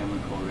only a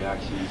chemical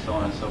reaction and so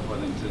on and so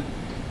forth, and to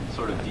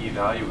sort of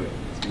devalue it.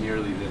 It's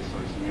merely this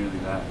or it's merely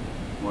that,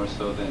 more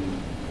so than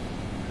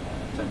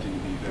attempting to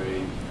be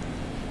very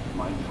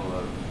mindful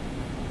of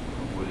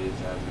what is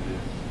as it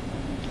is.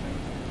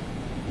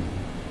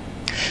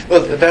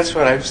 Well, that's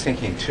what I was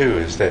thinking too,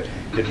 is that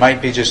it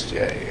might be just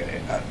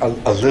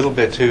a little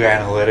bit too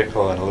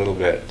analytical and a little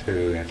bit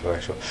too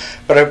intellectual.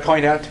 But I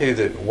point out to you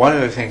that one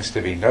of the things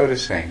to be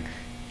noticing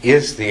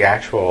is the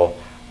actual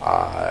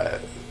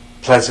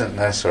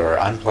pleasantness or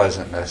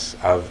unpleasantness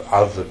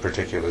of the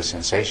particular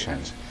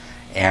sensations,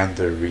 and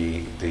the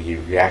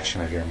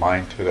reaction of your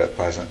mind to that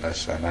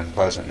pleasantness and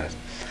unpleasantness.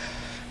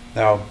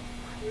 Now,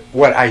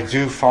 what I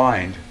do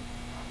find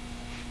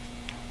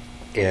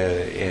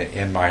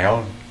in my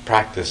own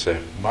practice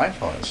of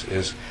mindfulness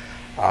is,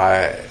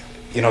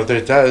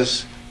 there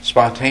does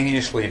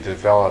spontaneously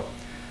develop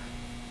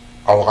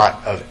a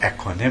lot of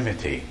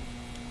equanimity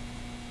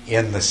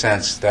in the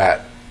sense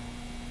that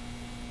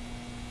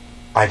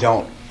I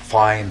don't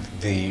find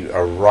the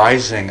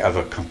arising of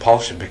a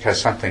compulsion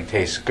because something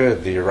tastes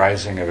good, the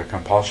arising of a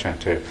compulsion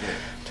to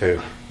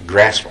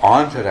grasp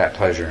onto that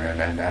pleasure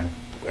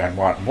and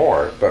want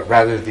more, but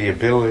rather the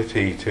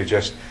ability to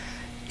just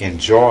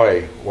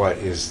enjoy what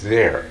is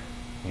there,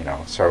 you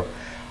know. So,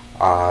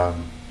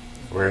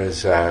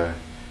 whereas there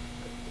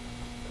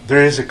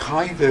is a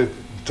kind of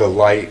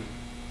delight,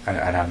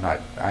 and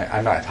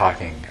I'm not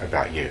talking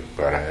about you,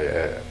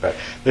 but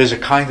there's a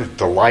kind of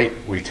delight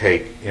we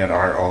take in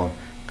our own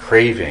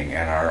craving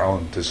and our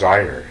own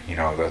desire, you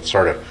know, that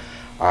sort of,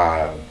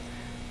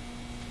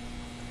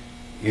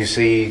 you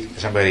see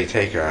somebody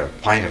take a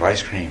pint of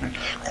ice cream and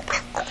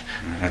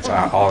it's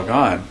all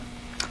gone,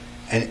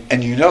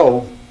 and you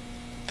know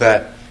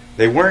that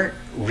they weren't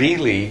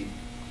really,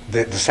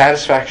 the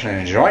satisfaction and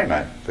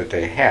enjoyment that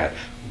they had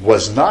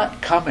was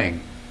not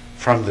coming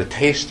from the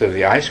taste of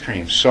the ice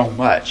cream so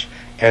much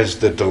as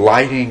the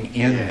delighting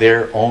in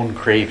their own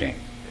craving,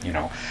 you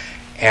know.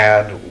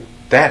 And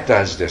that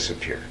does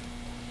disappear.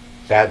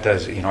 That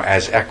does, you know,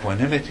 as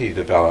equanimity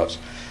develops,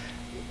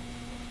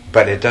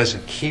 but it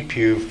doesn't keep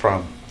you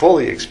from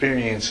fully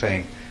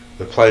experiencing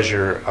the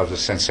pleasure of the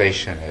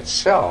sensation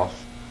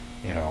itself,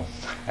 you know.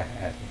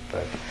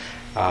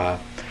 But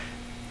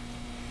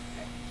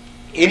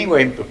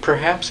anyway,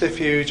 perhaps if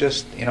you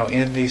just, you know,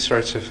 in these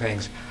sorts of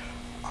things,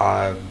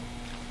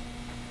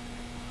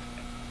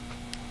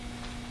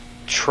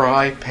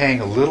 try paying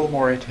a little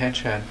more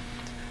attention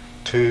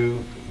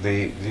to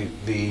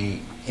the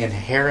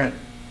inherent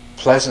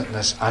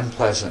pleasantness,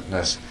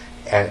 unpleasantness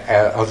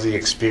of the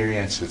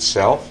experience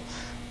itself,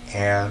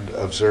 and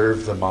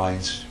observe the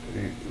mind's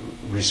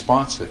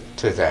response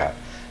to that.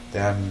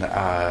 Then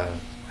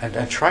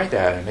and try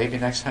that, and maybe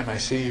next time I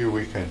see you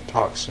we can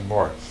talk some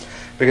more.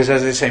 Because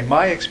as I say,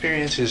 my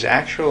experience is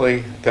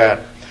actually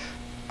that,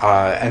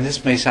 and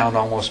this may sound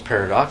almost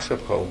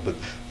paradoxical, but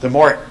the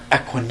more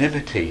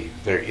equanimity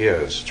there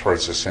is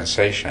towards a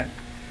sensation,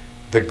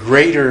 the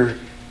greater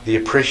the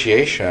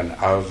appreciation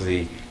of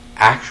the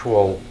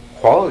actual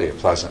quality of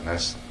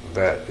pleasantness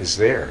that is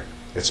there.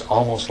 It's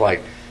almost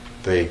like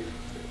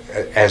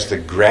as the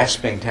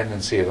grasping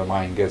tendency of the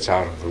mind gets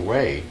out of the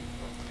way,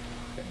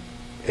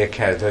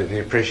 the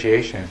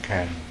appreciation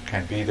can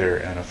be there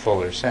in a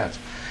fuller sense.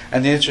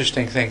 And the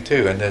interesting thing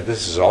too, and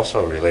this is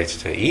also relates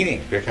to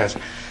eating, because,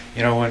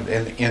 you know,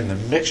 in the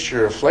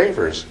mixture of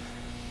flavors,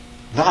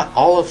 not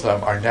all of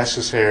them are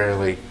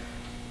necessarily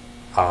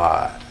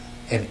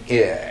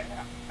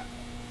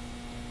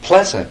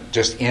pleasant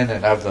just in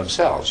and of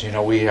themselves. You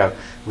know,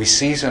 we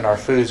season our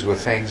foods with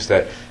things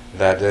that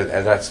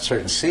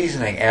certain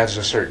seasoning adds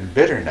a certain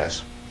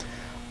bitterness,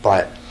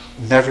 but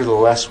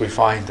nevertheless we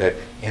find that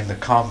in the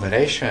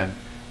combination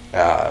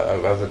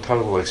of the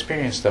total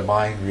experience, the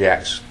mind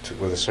reacts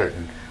with a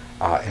certain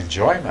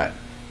enjoyment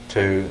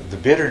to the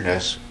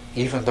bitterness,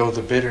 even though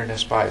the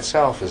bitterness by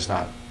itself is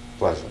not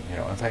pleasant, you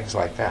know, and things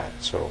like that.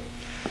 So,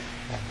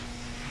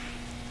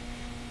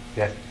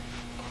 yeah.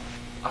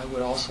 I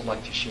would also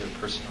like to share a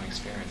personal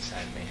experience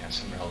that may have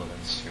some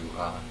relevance to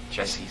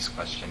Jesse's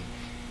question.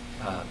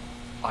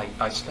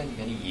 I spent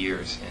many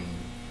years in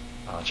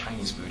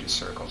Chinese Buddhist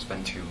circles,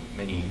 been to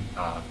many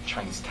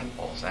Chinese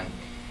temples, and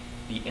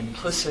the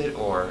implicit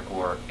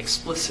or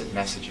explicit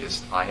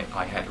messages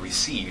I had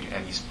received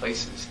at these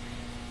places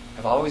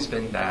have always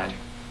been that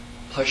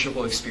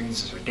pleasurable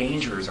experiences or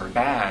dangers are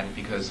bad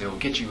because they'll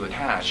get you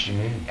attached,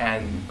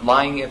 and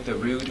lying at the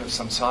root of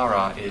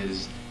samsara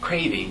is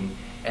craving,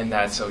 and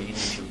that so you need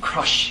to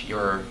crush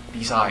your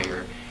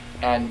desire.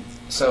 And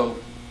so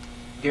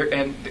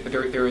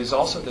there is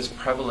also this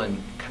prevalent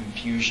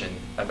confusion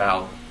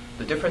about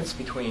the difference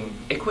between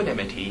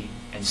equanimity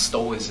and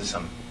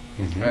stoicism.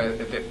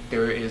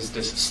 There is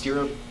this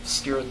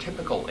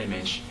stereotypical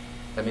image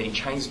that many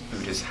Chinese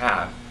Buddhists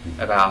have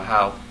about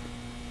how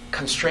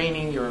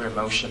constraining your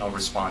emotional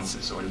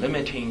responses or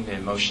limiting the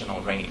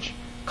emotional range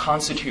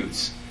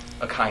constitutes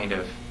a kind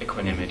of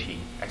equanimity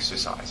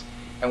exercise.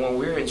 And when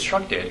we're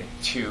instructed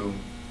to,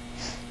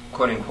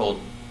 quote-unquote,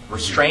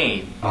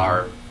 restrain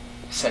our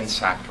sense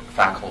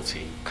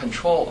faculty,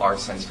 control our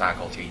sense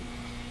faculty,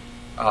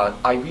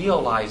 I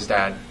realize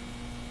that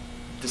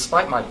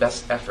despite my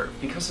best effort,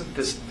 because of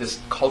this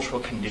cultural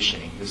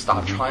conditioning, this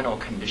doctrinal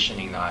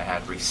conditioning that I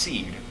had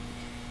received,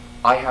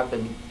 I have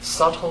been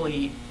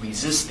subtly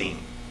resisting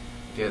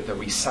the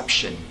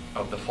reception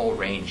of the full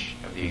range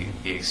of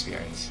the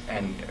experience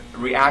and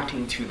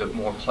reacting to the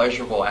more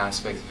pleasurable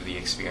aspects of the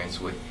experience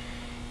with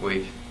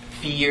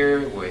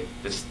fear, with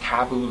this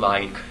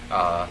taboo-like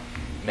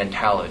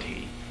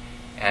mentality.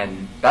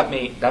 And that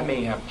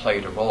may have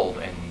played a role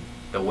in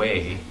the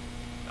way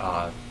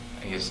I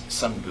guess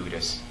some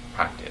Buddhists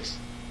practice.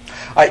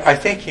 I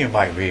think you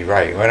might be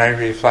right. When I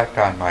reflect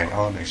on my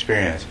own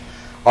experience,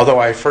 although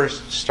I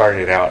first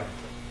started out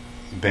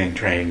being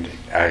trained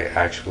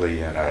actually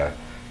in a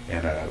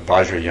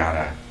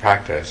Vajrayana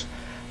practice,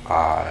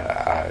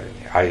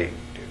 I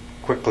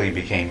quickly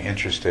became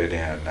interested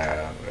in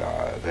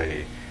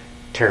the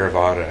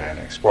Theravada and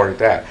explored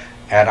that.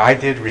 And I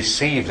did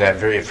receive that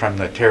from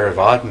the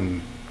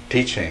Theravadan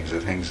teachings,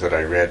 the things that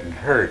I read and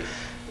heard,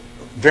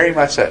 very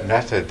much that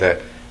method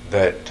that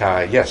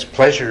yes,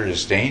 pleasure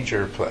is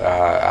danger.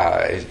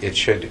 It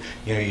should,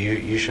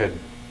 you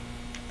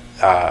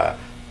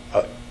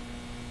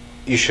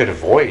should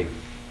avoid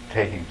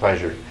taking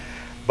pleasure.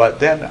 But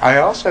then I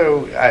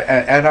also,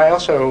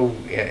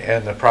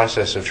 in the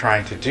process of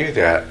trying to do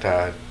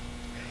that,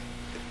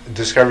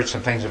 discovered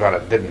some things about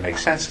it that didn't make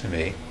sense to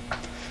me.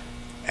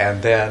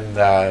 And then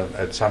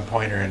at some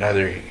point or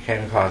another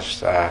came across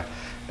the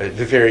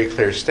very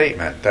clear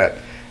statement that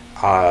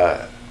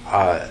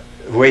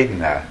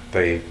Vedana,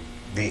 the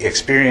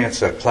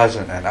experience of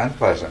pleasant and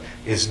unpleasant,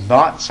 is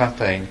not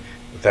something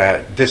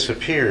that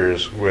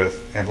disappears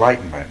with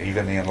enlightenment,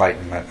 even the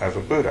enlightenment of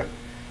a Buddha.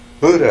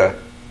 Buddha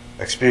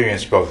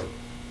experienced both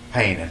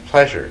pain and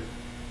pleasure,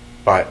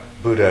 but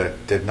Buddha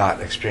did not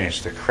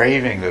experience the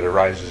craving that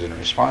arises in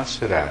response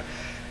to that.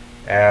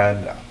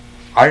 And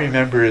I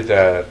remember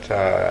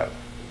that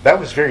that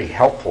was very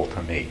helpful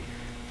to me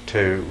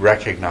to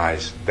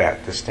recognize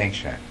that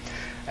distinction.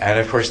 And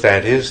of course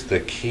that is the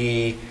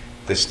key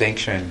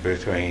distinction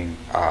between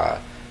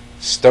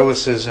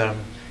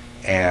Stoicism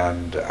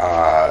and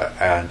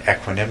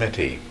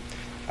equanimity.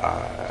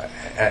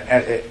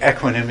 And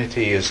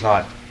equanimity is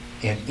not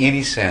in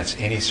any sense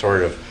any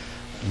sort of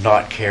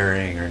not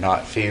caring or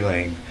not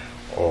feeling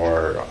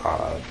or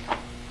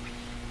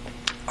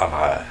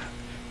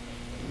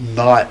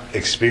not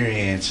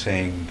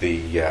experiencing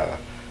the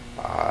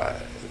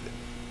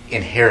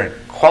inherent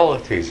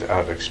qualities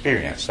of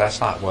experience. That's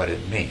not what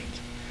it means.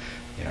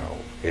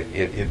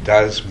 It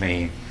does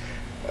mean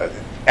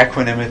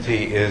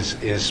equanimity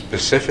is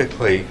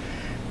specifically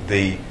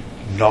the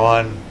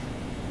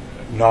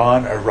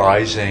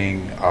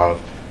non-arising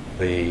of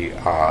the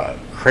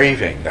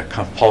craving, the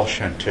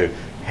compulsion to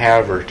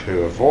have or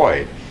to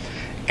avoid,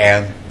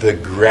 and the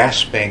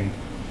grasping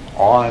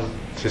on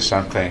to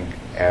something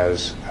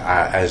as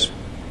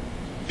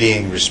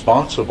being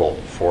responsible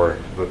for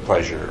the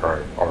pleasure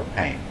or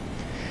pain.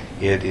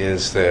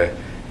 There's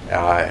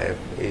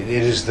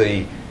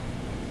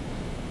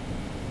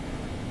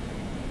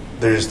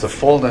the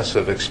fullness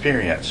of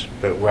experience,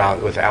 but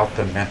without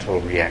the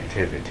mental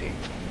reactivity.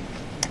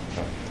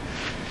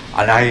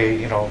 And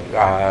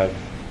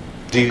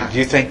do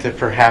you think that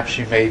perhaps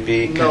you may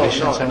be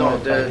conditioned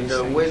somewhat by these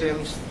the things?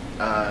 Williams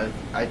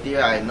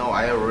idea,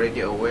 I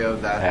already aware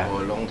of that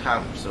for a long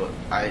time, so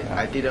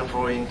I didn't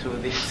fall into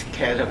this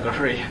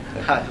category.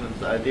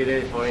 I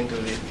didn't fall into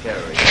this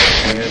category.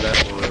 I aware that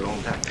for a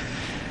long time.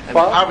 And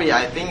probably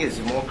I think it's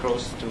more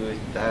close to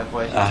that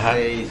what you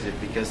say is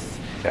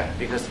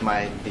because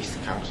my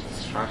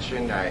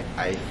deconstruction,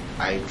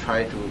 I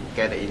try to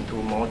get into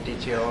more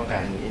detail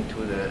and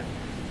into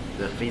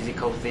the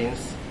physical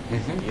things.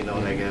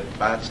 Like a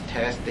batch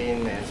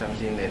testing and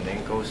something, and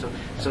then go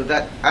so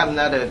that I'm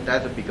not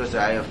that because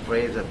I'm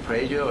afraid of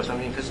pressure or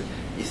something. Because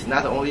it's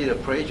not only the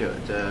pressure,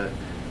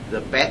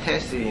 the bad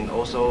testing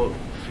also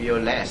feel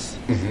less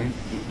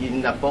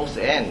in the both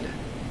end.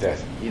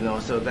 Yes.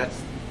 So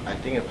that's I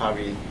think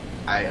probably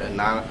I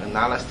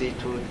analysis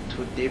too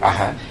deep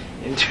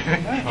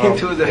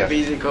into the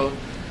physical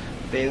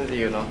things.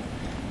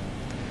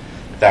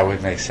 That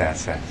would make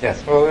sense.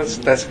 Yes. Well,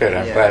 that's good.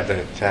 I'm glad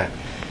that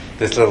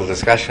this little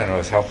discussion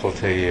was helpful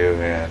to you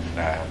in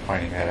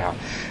pointing that out.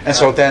 And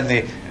so then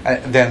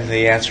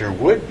the answer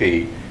would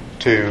be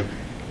to,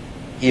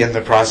 in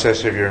the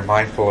process of your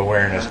mindful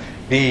awareness,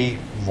 be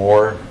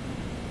more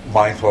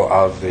mindful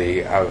of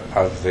the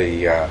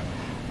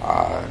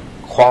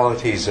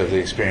qualities of the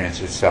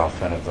experience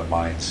itself and of the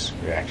mind's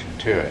reaction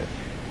to it.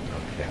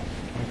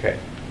 Okay.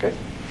 Good.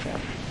 Yeah.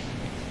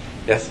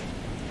 Yes. I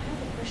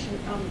have a question.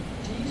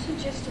 Do you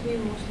suggest to be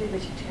mostly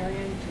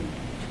vegetarian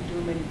to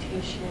do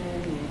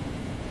meditation?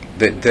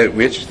 Just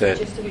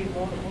to be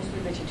mostly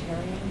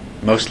vegetarian?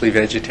 Mostly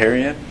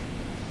vegetarian?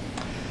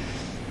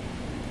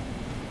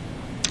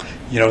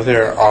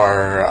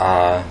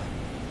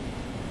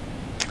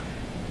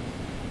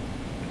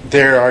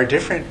 There are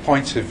different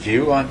points of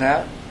view on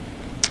that,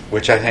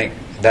 which I think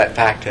that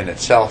fact in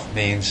itself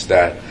means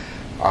that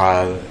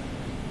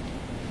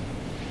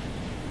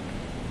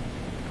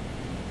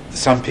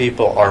some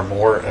people are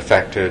more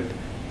affected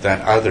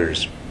than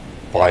others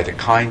by the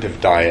kind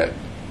of diet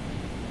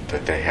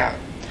that they have.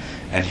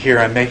 And here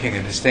I'm making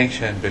a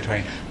distinction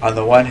between, on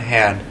the one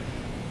hand,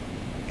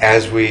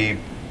 as we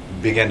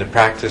begin to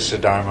practice the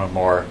Dharma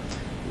more,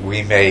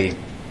 we may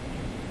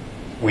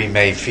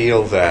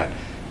feel that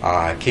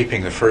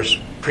keeping the first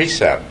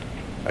precept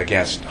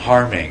against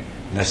harming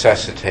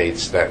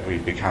necessitates that we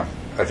become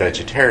a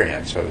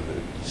vegetarian, so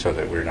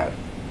that we're not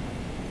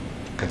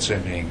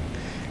consuming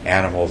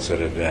animals that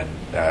have been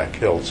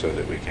killed so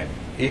that we can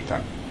eat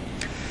them.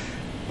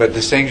 But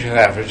distinguishing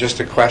that for just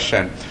a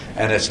question,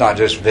 and it's not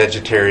just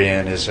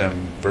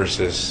vegetarianism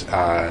versus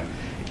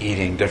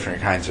eating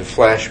different kinds of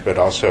flesh, but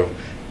also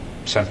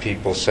some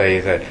people say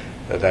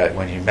that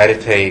when you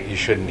meditate you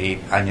shouldn't eat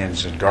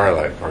onions and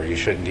garlic, or you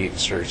shouldn't eat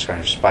certain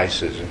kind of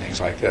spices and things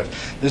like this.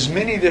 There's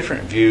many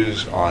different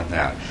views on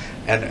that.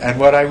 And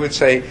what I would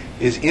say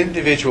is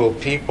individual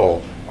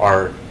people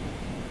are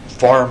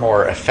far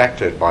more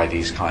affected by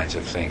these kinds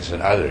of things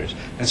than others.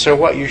 And so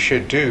what you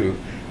should do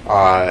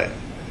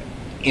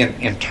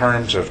in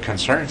terms of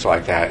concerns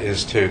like that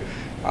is to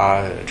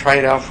try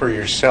it out for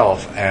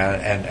yourself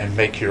and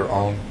make your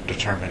own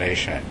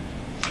determination.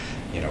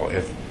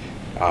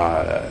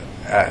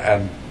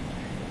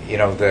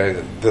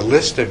 The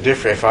list of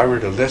different, if I were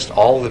to list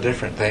all the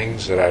different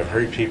things that I've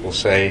heard people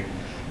say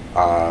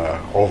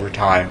over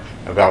time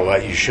about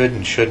what you should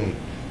and shouldn't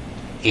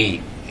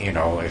eat,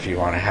 if you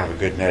want to have a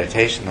good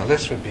meditation, the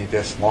list would be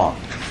this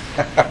long.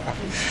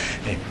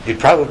 You'd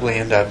probably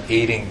end up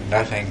eating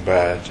nothing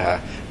but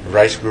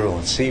rice gruel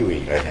and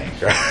seaweed, I think.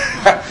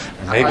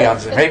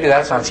 maybe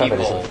that's on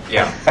somebody's list.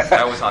 Yeah,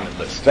 that was on the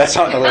list. That's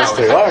on the list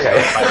too.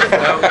 Okay.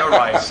 No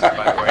rice,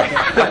 by the way.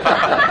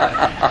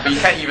 But you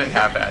can't even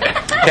have that.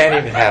 Can't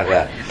even have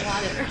that.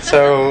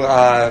 So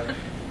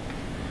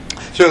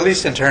at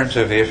least in terms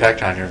of the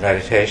effect on your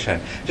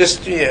meditation,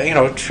 just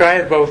try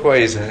it both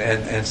ways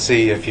and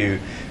see if you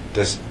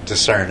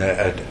discern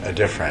a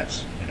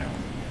difference.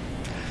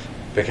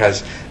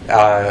 Because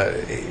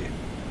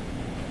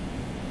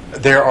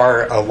there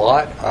are a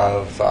lot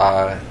of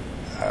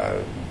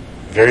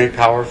very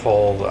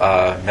powerful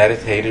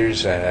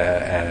meditators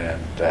and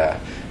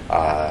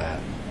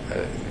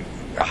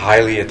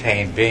highly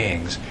attained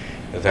beings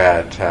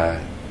that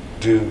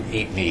do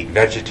eat meat.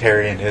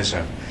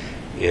 Vegetarianism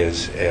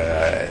is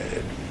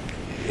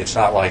it's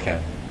not like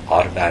an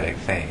automatic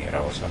thing.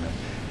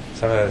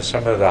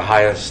 Some of the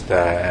highest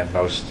and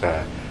most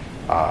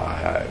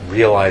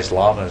realized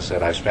lamas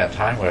that I've spent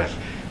time with,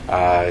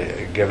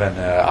 given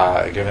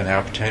the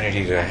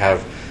opportunity to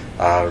have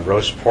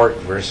roast pork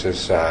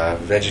versus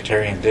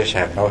vegetarian dish,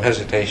 have no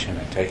hesitation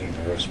in taking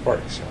the roast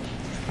pork. So,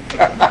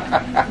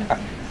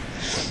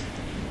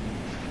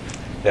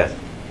 yes.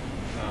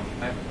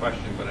 I have a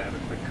question, but I have a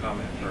quick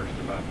comment first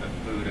about the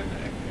food and the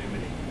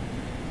equanimity.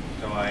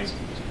 So I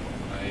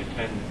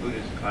attend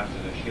Buddhist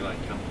classes at Shilai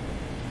Temple.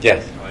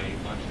 Yes. So I eat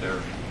lunch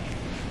there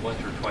once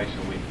or twice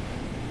a week.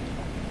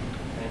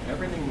 And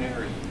everything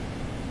there is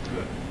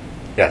good.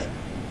 Yes.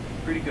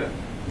 Pretty good.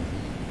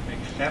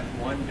 Except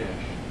one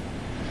dish.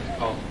 It's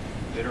called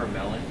bitter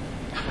melon.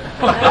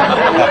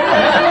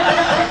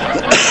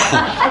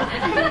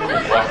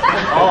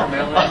 All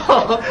melon.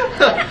 Horrible.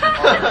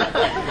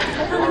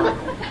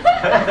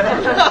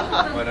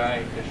 But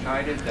I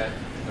decided that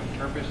the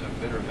purpose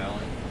of bitter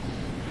melon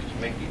is to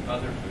make the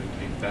other food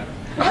taste better.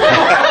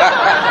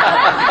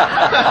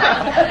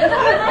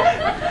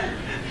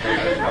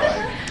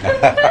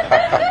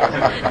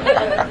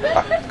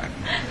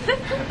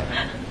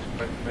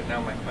 But now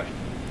my question.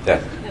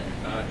 Yes.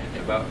 It's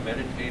about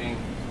meditating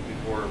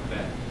before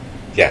bed.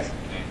 Yes.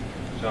 Okay.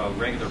 So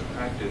regular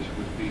practice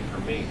would be for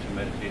me to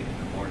meditate in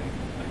the morning,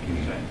 like you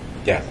said.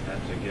 Yes.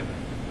 That's a given.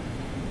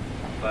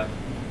 But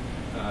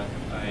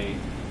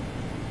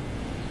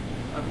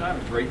I'm not a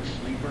great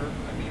sleeper.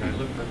 I mean, I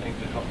look for things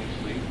that help me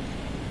sleep.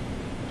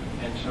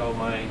 And so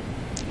my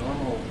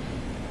normal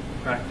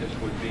practice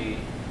would be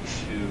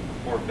to,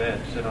 before bed,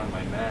 sit on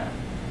my mat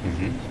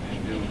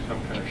and do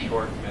some kind of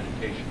short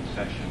meditation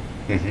session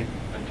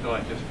until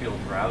I just feel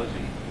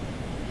drowsy.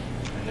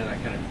 And then I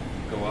kind of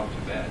go off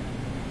to bed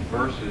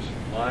versus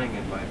lying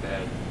in my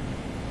bed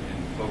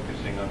and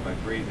focusing on my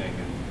breathing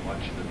and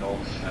watch the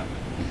dullness happen.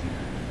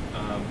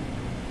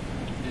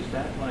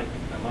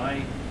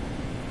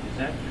 Is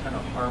that kind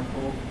of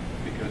harmful?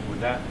 Because would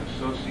that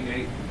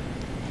associate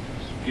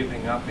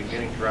giving up and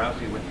getting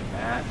drowsy with the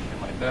mat?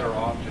 Am I better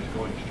off just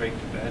going straight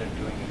to bed and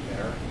doing it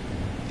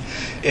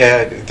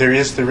there? There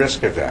is the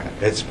risk of that.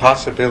 It's a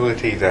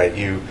possibility that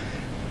you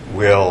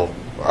will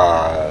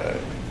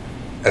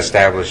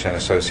establish an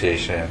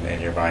association in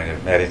your mind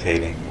of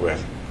meditating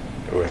with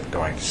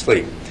going to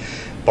sleep.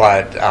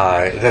 But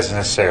it doesn't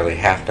necessarily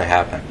have to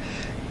happen.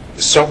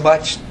 So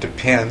much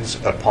depends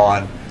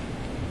upon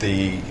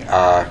the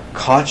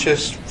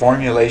conscious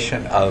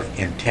formulation of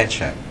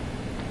intention,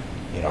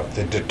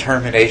 the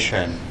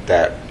determination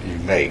that you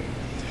make.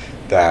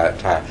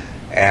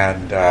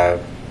 And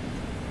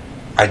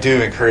I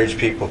do encourage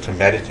people to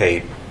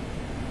meditate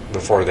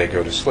before they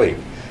go to sleep.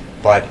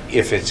 But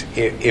if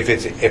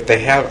they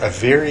have a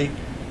very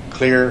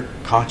clear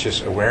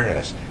conscious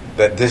awareness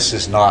that this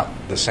is not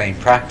the same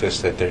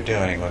practice that they're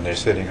doing when they're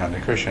sitting on the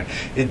cushion,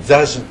 it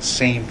doesn't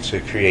seem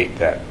to create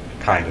that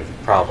kind of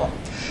problem.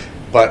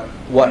 But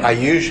what I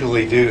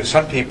usually do,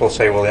 some people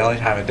say, well, the only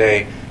time of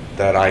day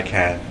that I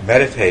can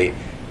meditate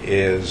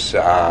is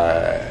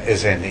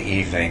in the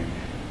evening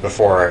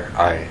before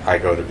I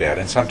go to bed.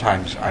 And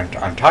sometimes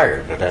I'm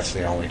tired, but that's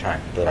the only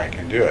time that I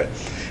can do it.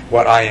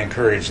 What I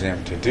encourage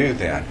them to do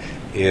then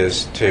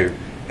is to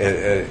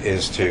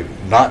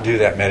not do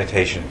that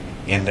meditation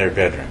in their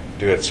bedroom.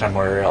 Do it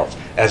somewhere else.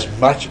 As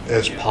much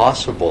as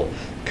possible,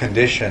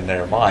 condition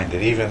their mind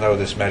that even though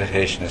this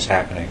meditation is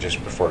happening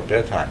just before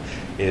bedtime,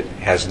 it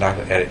is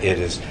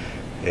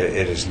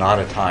not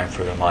a time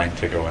for the mind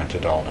to go into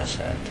dullness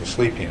and to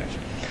sleepiness.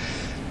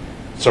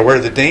 So where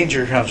the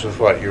danger comes with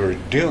what you're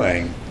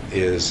doing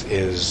is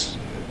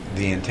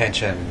the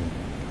intention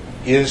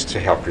is to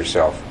help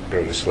yourself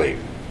go to sleep.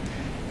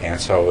 And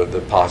so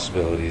the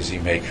possibility is you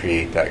may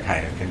create that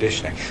kind of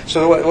conditioning.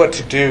 So what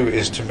to do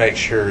is to make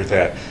sure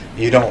that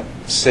you don't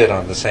sit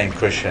on the same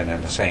cushion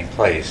in the same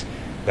place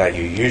that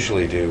you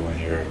usually do when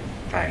you're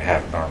trying to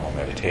have normal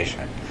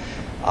meditation.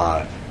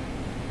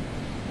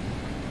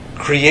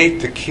 Create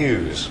the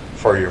cues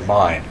for your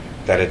mind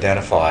that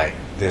identify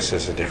this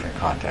as a different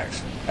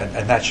context.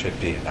 And that should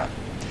be enough.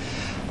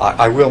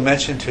 I will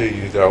mention to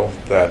you, though,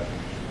 that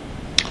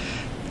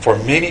for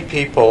many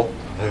people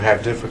who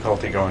have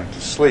difficulty going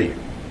to sleep,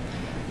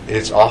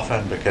 it's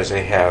often because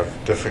they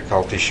have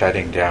difficulty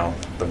shutting down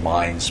the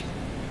mind's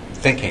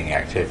thinking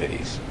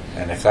activities.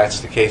 And if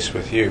that's the case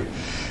with you,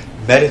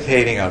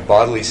 meditating on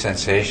bodily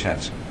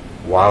sensations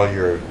while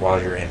you're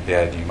in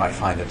bed, you might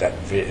find that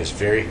is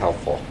very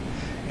helpful.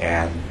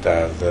 And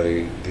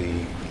the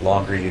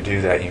longer you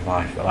do that, you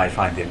might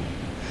find it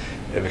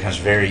becomes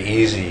very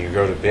easy. You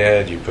go to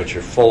bed, you put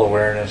your full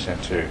awareness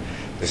into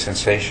the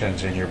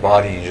sensations in your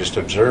body, and you just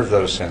observe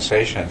those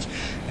sensations,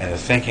 and the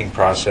thinking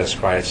process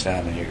quiets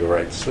down, and you go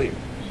right to sleep.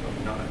 So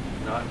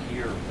not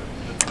here, but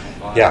just the whole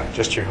body. Yeah,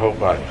 just your whole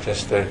body.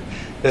 Just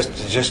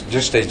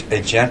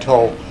a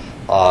gentle,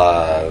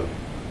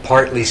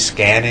 partly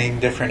scanning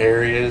different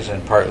areas,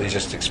 and partly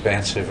just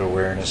expansive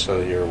awareness, so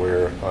you're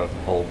aware of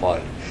the whole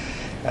body.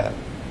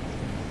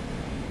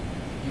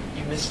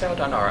 You missed out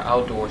on our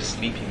outdoor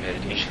sleeping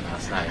meditation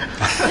last night,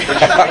 which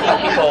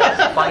many people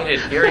find it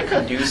very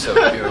conducive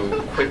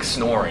to quick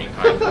snoring.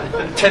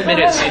 10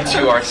 minutes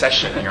into our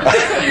session, you're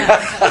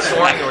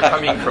snoring or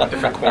coming from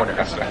different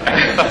corners.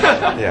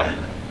 Yeah.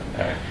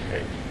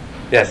 Great.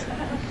 Yes. I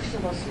have a question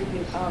about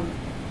sleeping.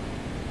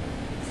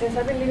 Since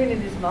I've been living in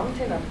this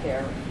mountain up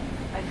there,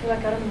 I feel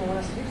like I don't even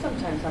want to sleep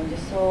sometimes.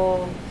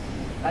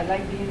 I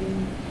like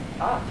being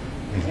up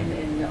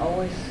and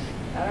always,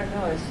 I don't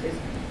know,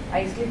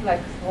 I sleep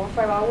like 4 or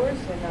 5 hours,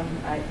 and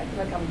I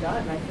feel like I'm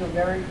done. I feel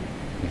very,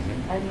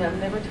 I'm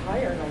never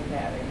tired like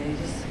that. And it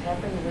just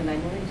happened when I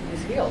moved into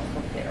these hills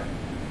up there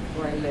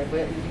where I live.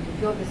 You can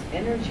feel this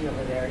energy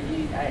over there.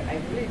 When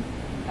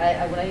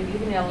I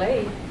live in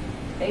LA,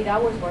 8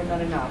 hours were not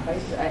enough. I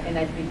started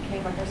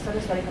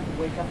having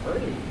to wake up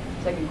early.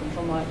 So I can come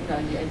from, I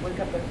wake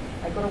up,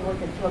 I go to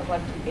work at 2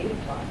 o'clock to 8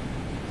 o'clock.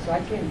 So I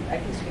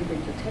can sleep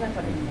until 10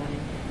 o'clock in the morning.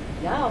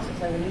 Now,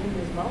 since I've been living in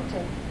this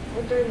mountain,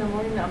 4:30 in the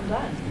morning, I'm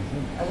done.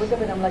 I wake up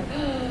and I'm like,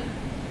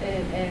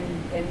 and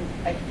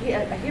I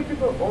hear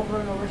people over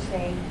and over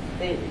saying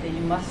that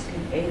you must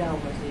sleep 8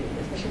 hours,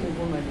 especially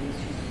women.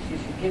 You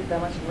should get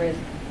that much rest.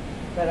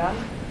 But I'm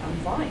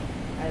fine.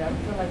 I don't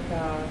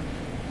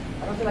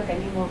feel like I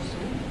need more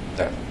sleep.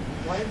 Yeah.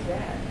 Why is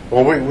that?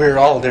 Well, we're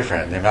all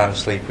different. The amount of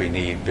sleep we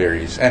need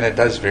varies, and it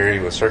does vary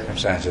with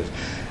circumstances.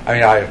 I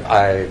mean,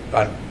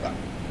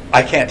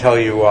 I can't tell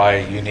you why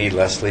you need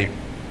less sleep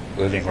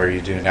living where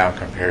you do now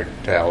compared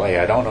to LA.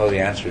 I don't know the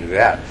answer to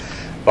that,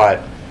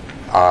 but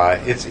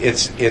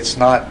it's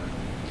not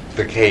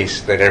the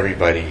case that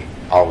everybody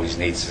always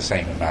needs the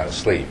same amount of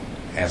sleep.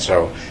 And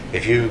so,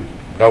 if you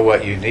know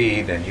what you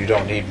need and you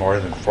don't need more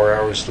than 4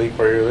 hours sleep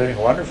where you're living,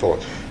 wonderful.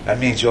 That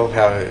means you'll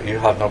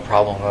have no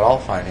problem at all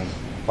finding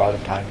a lot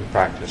of time to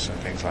practice and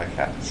things like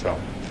that. So,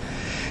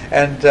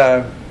 and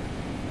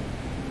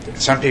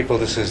some people,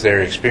 this is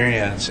their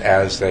experience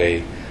as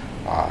they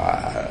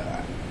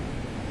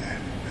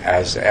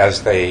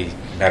as they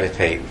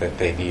meditate, that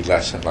they need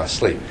less and less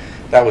sleep.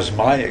 That was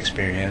my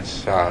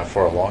experience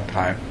for a long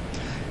time.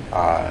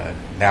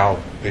 Now,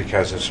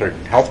 because of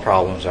certain health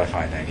problems, I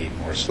find I need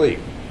more sleep.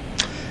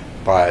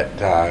 But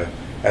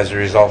as a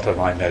result of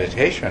my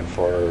meditation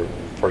for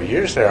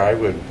years there,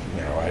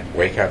 I'd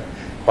wake up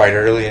quite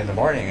early in the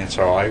morning, and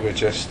so I would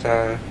just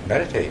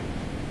meditate,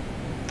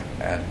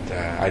 and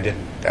I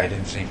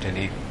didn't seem to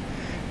need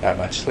that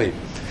much sleep.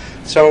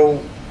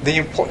 So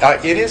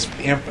it is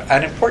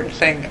an important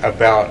thing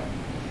about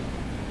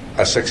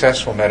a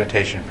successful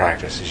meditation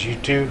practice is you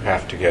do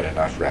have to get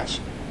enough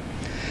rest.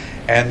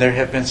 And there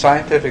have been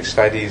scientific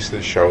studies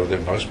that show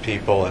that most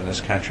people in this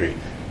country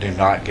do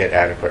not get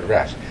adequate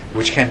rest,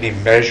 which can be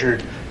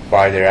measured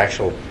by their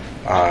actual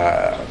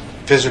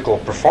physical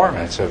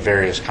performance of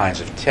various kinds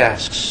of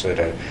tests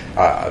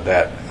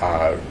that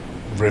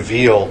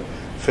reveal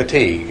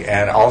fatigue,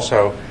 and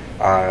also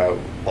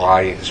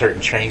by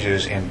certain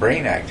changes in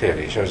brain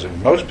activity. It shows that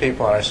most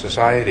people in our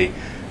society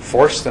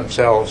force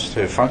themselves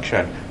to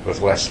function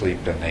with less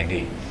sleep than they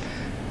need.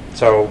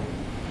 So,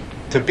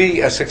 to be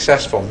a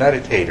successful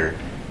meditator,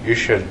 you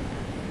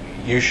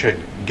should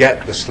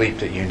get the sleep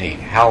that you need,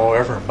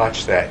 however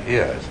much that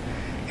is,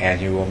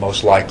 and you will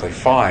most likely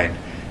find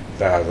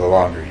the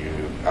longer you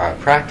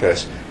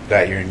practice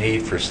that your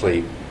need for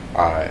sleep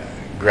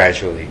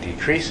gradually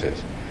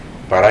decreases.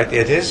 But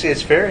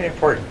it's very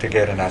important to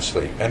get enough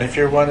sleep. And if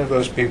you're one of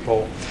those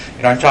people,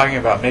 I'm talking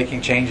about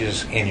making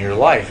changes in your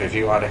life if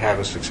you want to have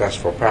a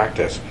successful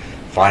practice,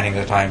 finding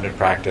the time to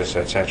practice,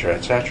 etc.,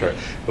 etc.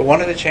 But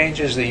one of the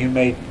changes that you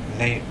may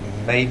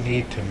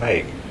need to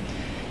make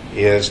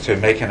is to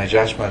make an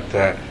adjustment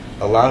that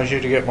allows you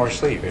to get more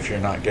sleep if you're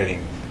not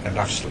getting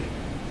enough sleep.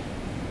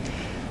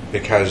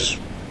 because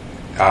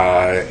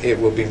it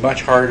will be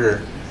much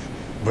harder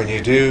when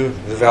you do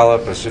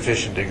develop a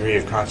sufficient degree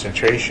of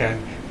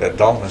concentration that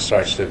dullness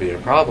starts to be a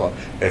problem.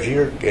 If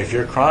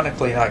you're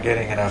chronically not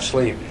getting enough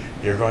sleep,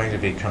 you're going to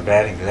be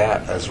combating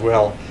that as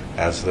well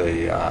as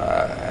the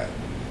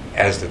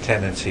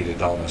tendency to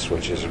dullness,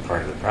 which is a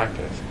part of the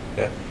practice.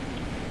 Yeah.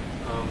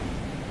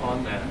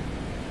 On that,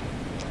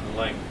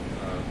 like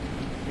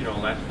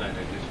last night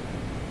I just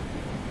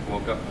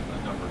woke up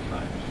a number of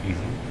times.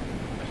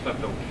 Mm-hmm. I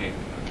slept okay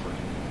at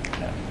first.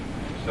 Yeah.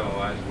 So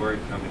I was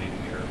worried coming in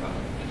here about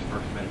this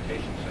first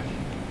meditation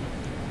session.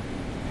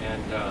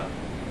 And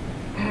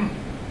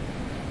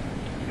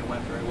it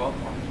went very well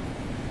for me.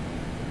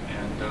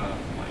 And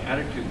my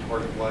attitude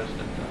toward it was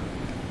that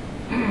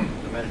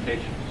the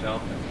meditation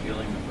itself and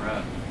feeling the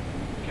breath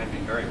can be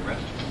very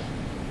restful.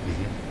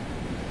 Mm-hmm.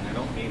 And I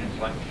don't mean it's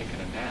like taking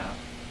a nap.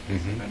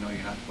 Mm-hmm. I know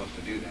you're not supposed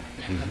to do that.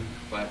 Mm-hmm.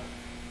 But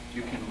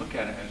you can look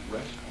at it as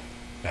restful.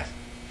 Yes.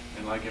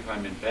 And like if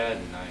I'm in bed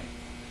and I'm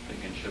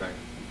thinking, should I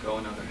go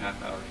another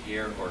half hour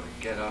here or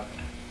get up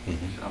and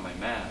Mm-hmm. sit on my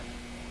mat,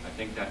 I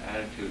think that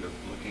attitude of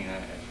looking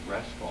at it as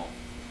restful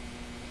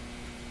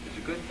is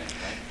a good thing,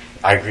 right?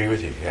 I agree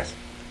with you, yes.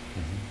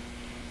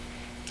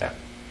 Mm-hmm. Yeah.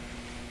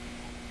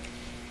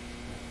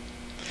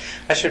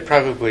 I should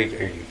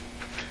probably,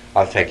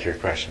 I'll take your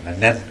question,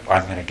 and then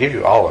I'm going to give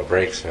you all a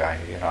break. So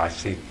I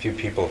see a few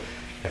people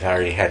have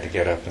already had to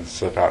get up and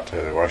slip out to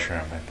the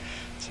washroom, and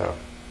so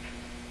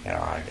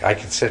I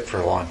can sit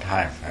for a long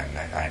time, and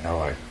I know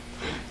I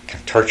can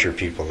torture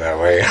people that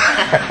way,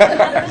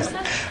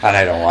 and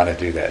I don't want to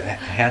do that.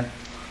 Han?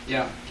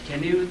 Yeah,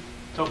 can you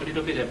talk a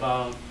little bit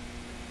about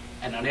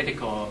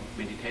analytical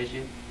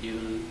meditation?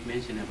 You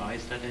mentioned about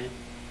yesterday,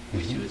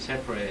 which Mm-hmm. you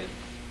separate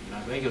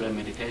regular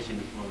meditation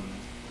from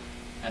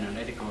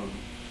analytical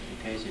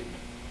meditation.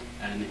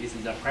 And is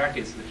the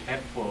practice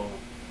helpful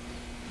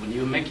when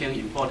you're making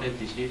important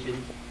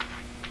decisions,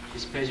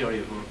 especially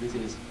for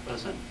business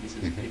person,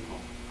 business Mm-hmm. people?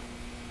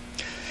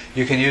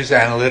 You can use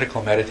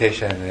analytical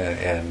meditation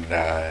in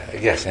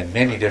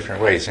many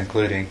different ways,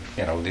 including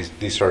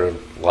these sort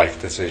of life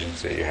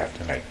decisions that you have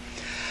to make.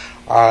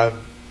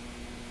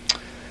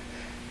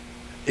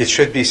 It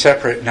should be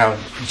separate. Now,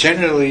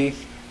 generally,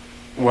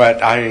 what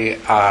I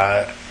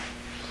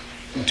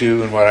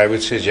do and what I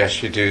would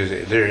suggest you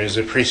do, there is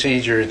a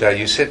procedure that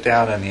you sit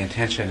down and the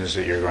intention is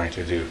that you're going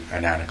to do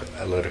an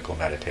analytical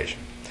meditation.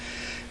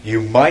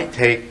 You might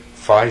take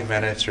 5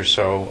 minutes or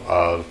so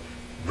of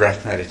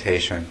breath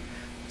meditation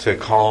to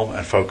calm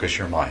and focus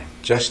your mind,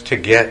 just to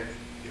get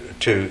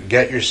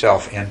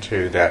yourself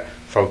into that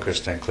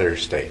focused and clear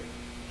state,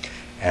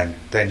 and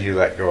then you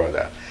let go of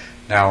that.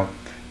 Now,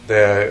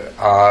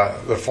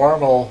 the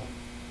formal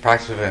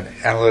practice of an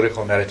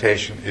analytical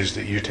meditation is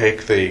that you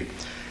take the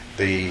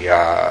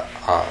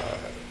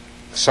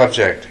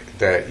subject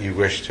that you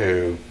wish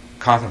to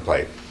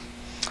contemplate,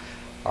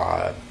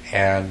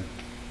 and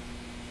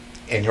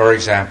in your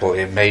example,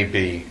 it may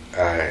be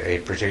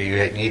a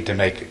particular. You need to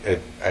make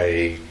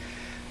a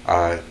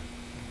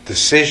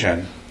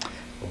decision,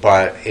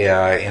 but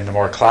in the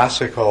more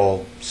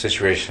classical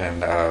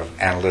situation of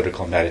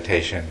analytical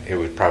meditation, it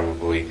would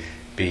probably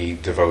be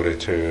devoted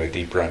to a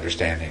deeper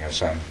understanding of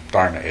some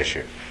Dharma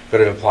issue.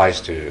 But it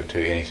applies to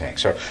anything.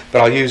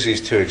 But I'll use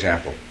these two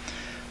examples.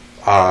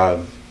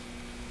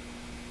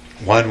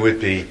 One would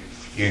be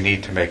you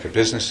need to make a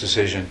business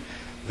decision.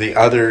 The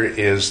other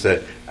is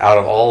that out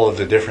of all of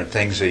the different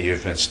things that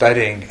you've been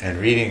studying and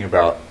reading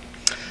about,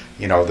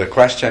 the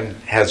question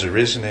has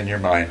arisen in your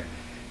mind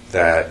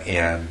that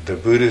in the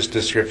Buddha's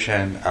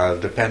description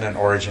of dependent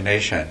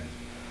origination,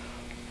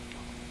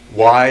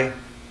 why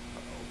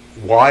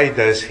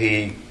does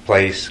he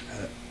place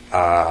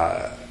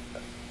nama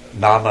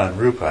and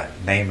rupa,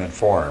 name and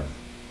form,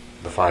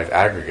 the 5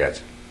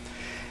 aggregates,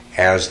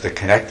 as the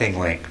connecting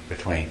link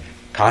between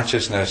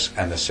consciousness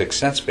and the 6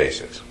 sense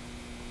bases?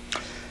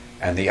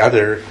 And the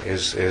other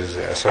is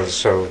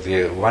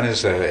the one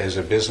is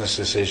a business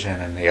decision,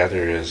 and the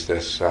other is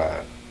this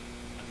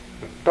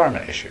Dharma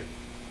issue.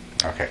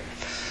 Okay.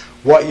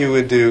 What you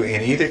would do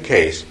in either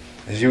case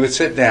is you would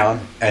sit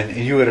down and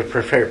you would have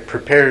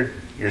prepared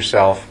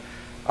yourself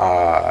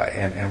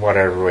in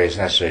whatever way is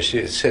necessary. So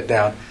you sit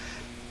down,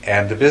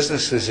 and the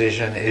business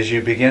decision is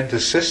you begin to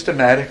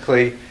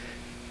systematically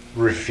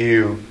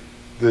review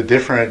the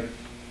different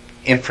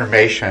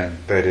information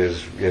that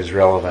is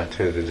relevant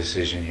to the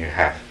decision you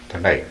have to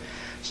make.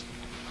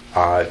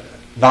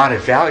 Not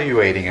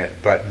evaluating it,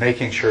 but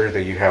making sure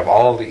that you have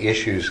all the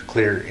issues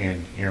clear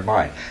in your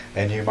mind.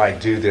 And you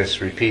might do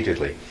this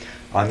repeatedly.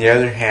 On the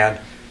other hand,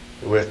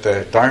 with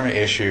the Dharma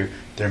issue,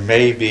 there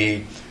may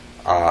be,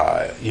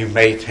 you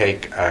may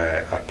take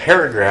a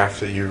paragraph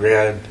that you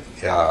read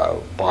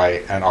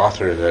by an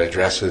author that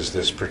addresses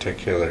this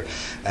particular,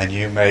 and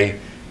you may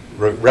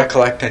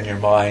recollect in your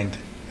mind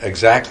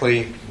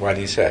exactly what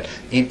he said.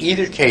 In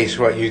either case,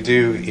 what you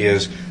do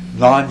is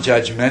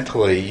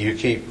non-judgmentally, you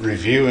keep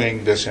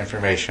reviewing this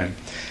information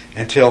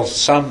until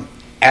some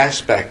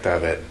aspect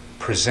of it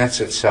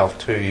presents itself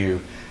to you,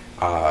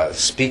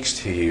 speaks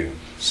to you,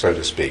 so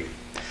to speak.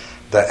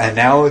 the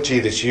analogy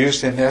that's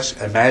used in this,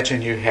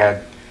 imagine you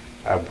had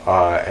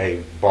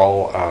a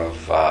ball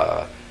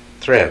of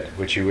thread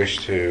which you wish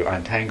to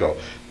untangle.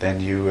 Then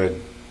you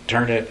would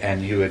turn it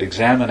and you would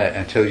examine it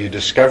until you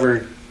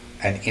discovered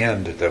an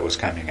end that was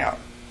coming out,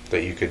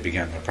 that you could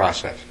begin the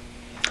process.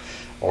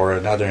 Or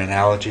another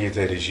analogy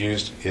that is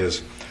used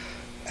is,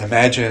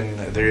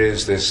 imagine there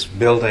is this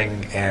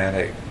building and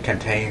it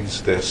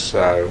contains this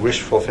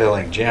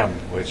wish-fulfilling gem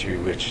which you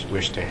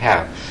wish to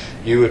have.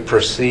 You would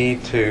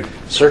proceed to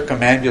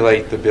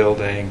circumambulate the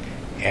building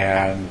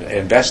and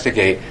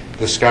investigate,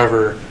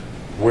 discover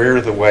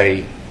where the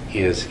way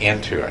is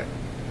into it.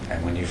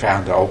 And when you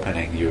found the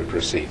opening, you would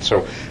proceed.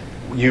 So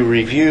you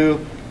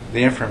review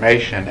the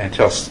information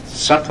until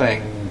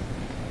something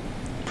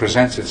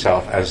presents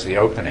itself as the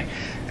opening.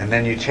 And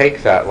then you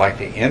take that like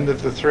the end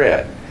of the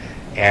thread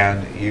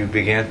and you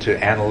begin to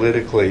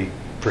analytically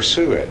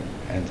pursue it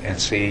and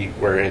see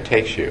where it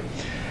takes you.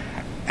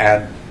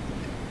 And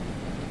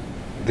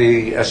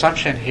the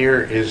assumption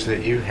here is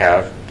that you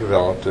have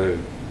developed a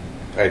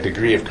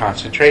degree of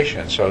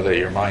concentration so that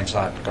your mind's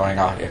not going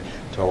off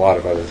to a lot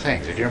of other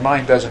things. If your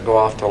mind doesn't go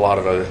off to a lot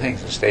of other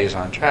things and stays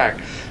on track,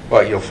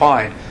 what you'll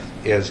find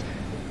is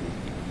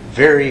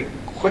very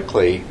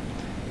quickly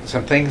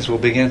some things will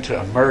begin to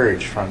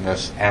emerge from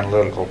this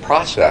analytical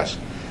process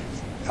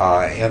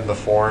in the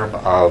form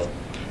of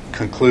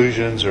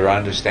conclusions or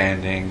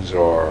understandings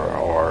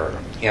or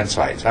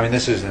insights. I mean,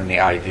 this is in the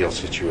ideal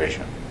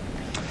situation.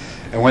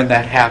 And when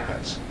that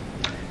happens,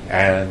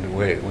 and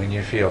when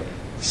you feel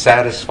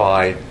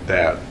satisfied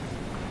that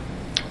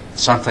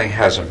something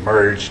has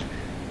emerged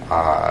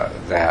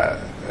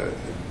that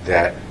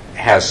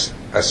has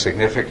a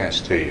significance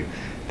to you,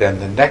 then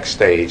the next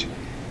stage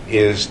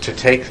is to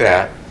take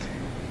that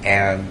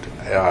and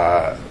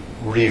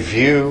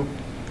review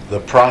the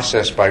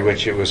process by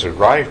which it was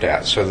arrived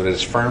at so that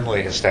it's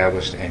firmly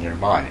established in your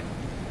mind.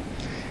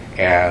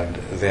 And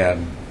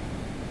then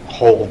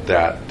hold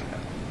that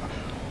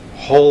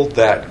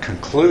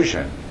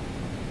conclusion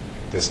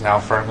that's now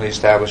firmly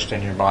established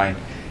in your mind,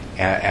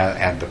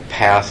 and the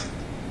path,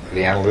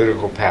 the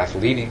analytical path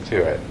leading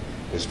to it,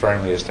 is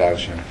firmly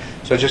established in it.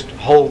 So just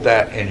hold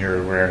that in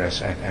your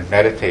awareness and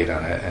meditate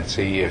on it and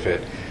see if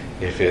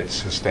it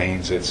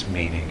sustains its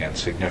meaning and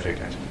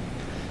significance.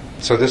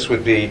 So this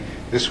would be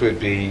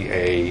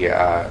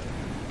a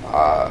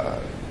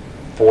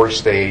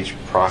 4-stage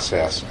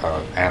process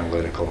of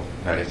analytical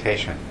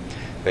meditation.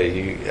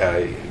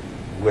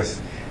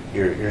 With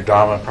your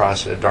Dharma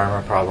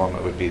problem,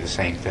 it would be the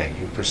same thing.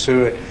 You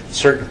pursue it,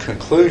 certain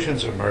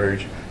conclusions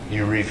emerge,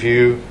 you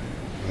review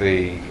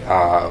the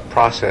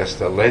process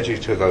that led you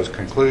to those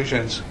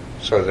conclusions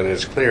so that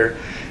it's clear,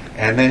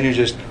 and then you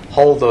just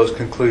hold those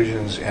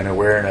conclusions in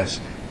awareness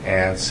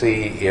and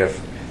see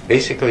if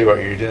basically what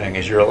you're doing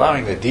is you're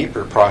allowing the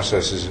deeper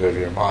processes of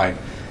your mind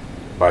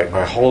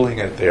by holding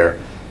it there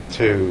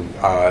to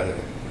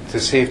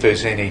see if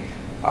there's any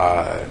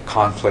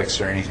conflicts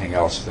or anything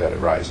else that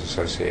arise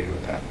associated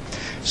with that.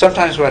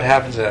 Sometimes what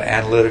happens in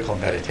analytical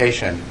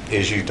meditation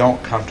is you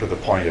don't come to the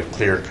point of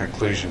clear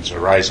conclusions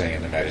arising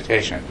in the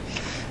meditation.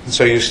 And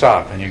so you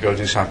stop and you go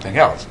do something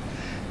else.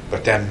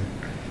 But then,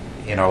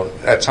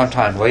 at some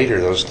time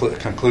later, those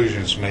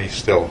conclusions may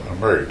still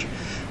emerge.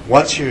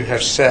 Once you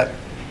have set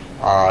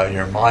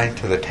your mind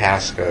to the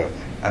task of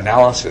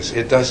analysis,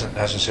 it doesn't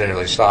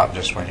necessarily stop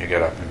just when you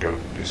get up and go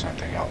do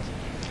something else.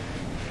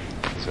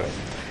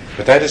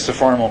 But that is the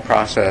formal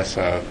process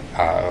of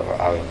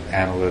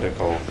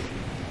analytical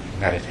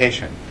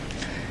meditation.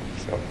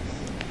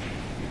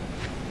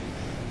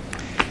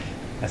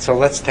 So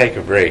let's take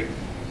a break.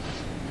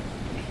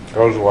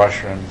 Go to the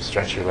washroom,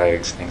 stretch your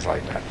legs, things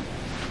like that.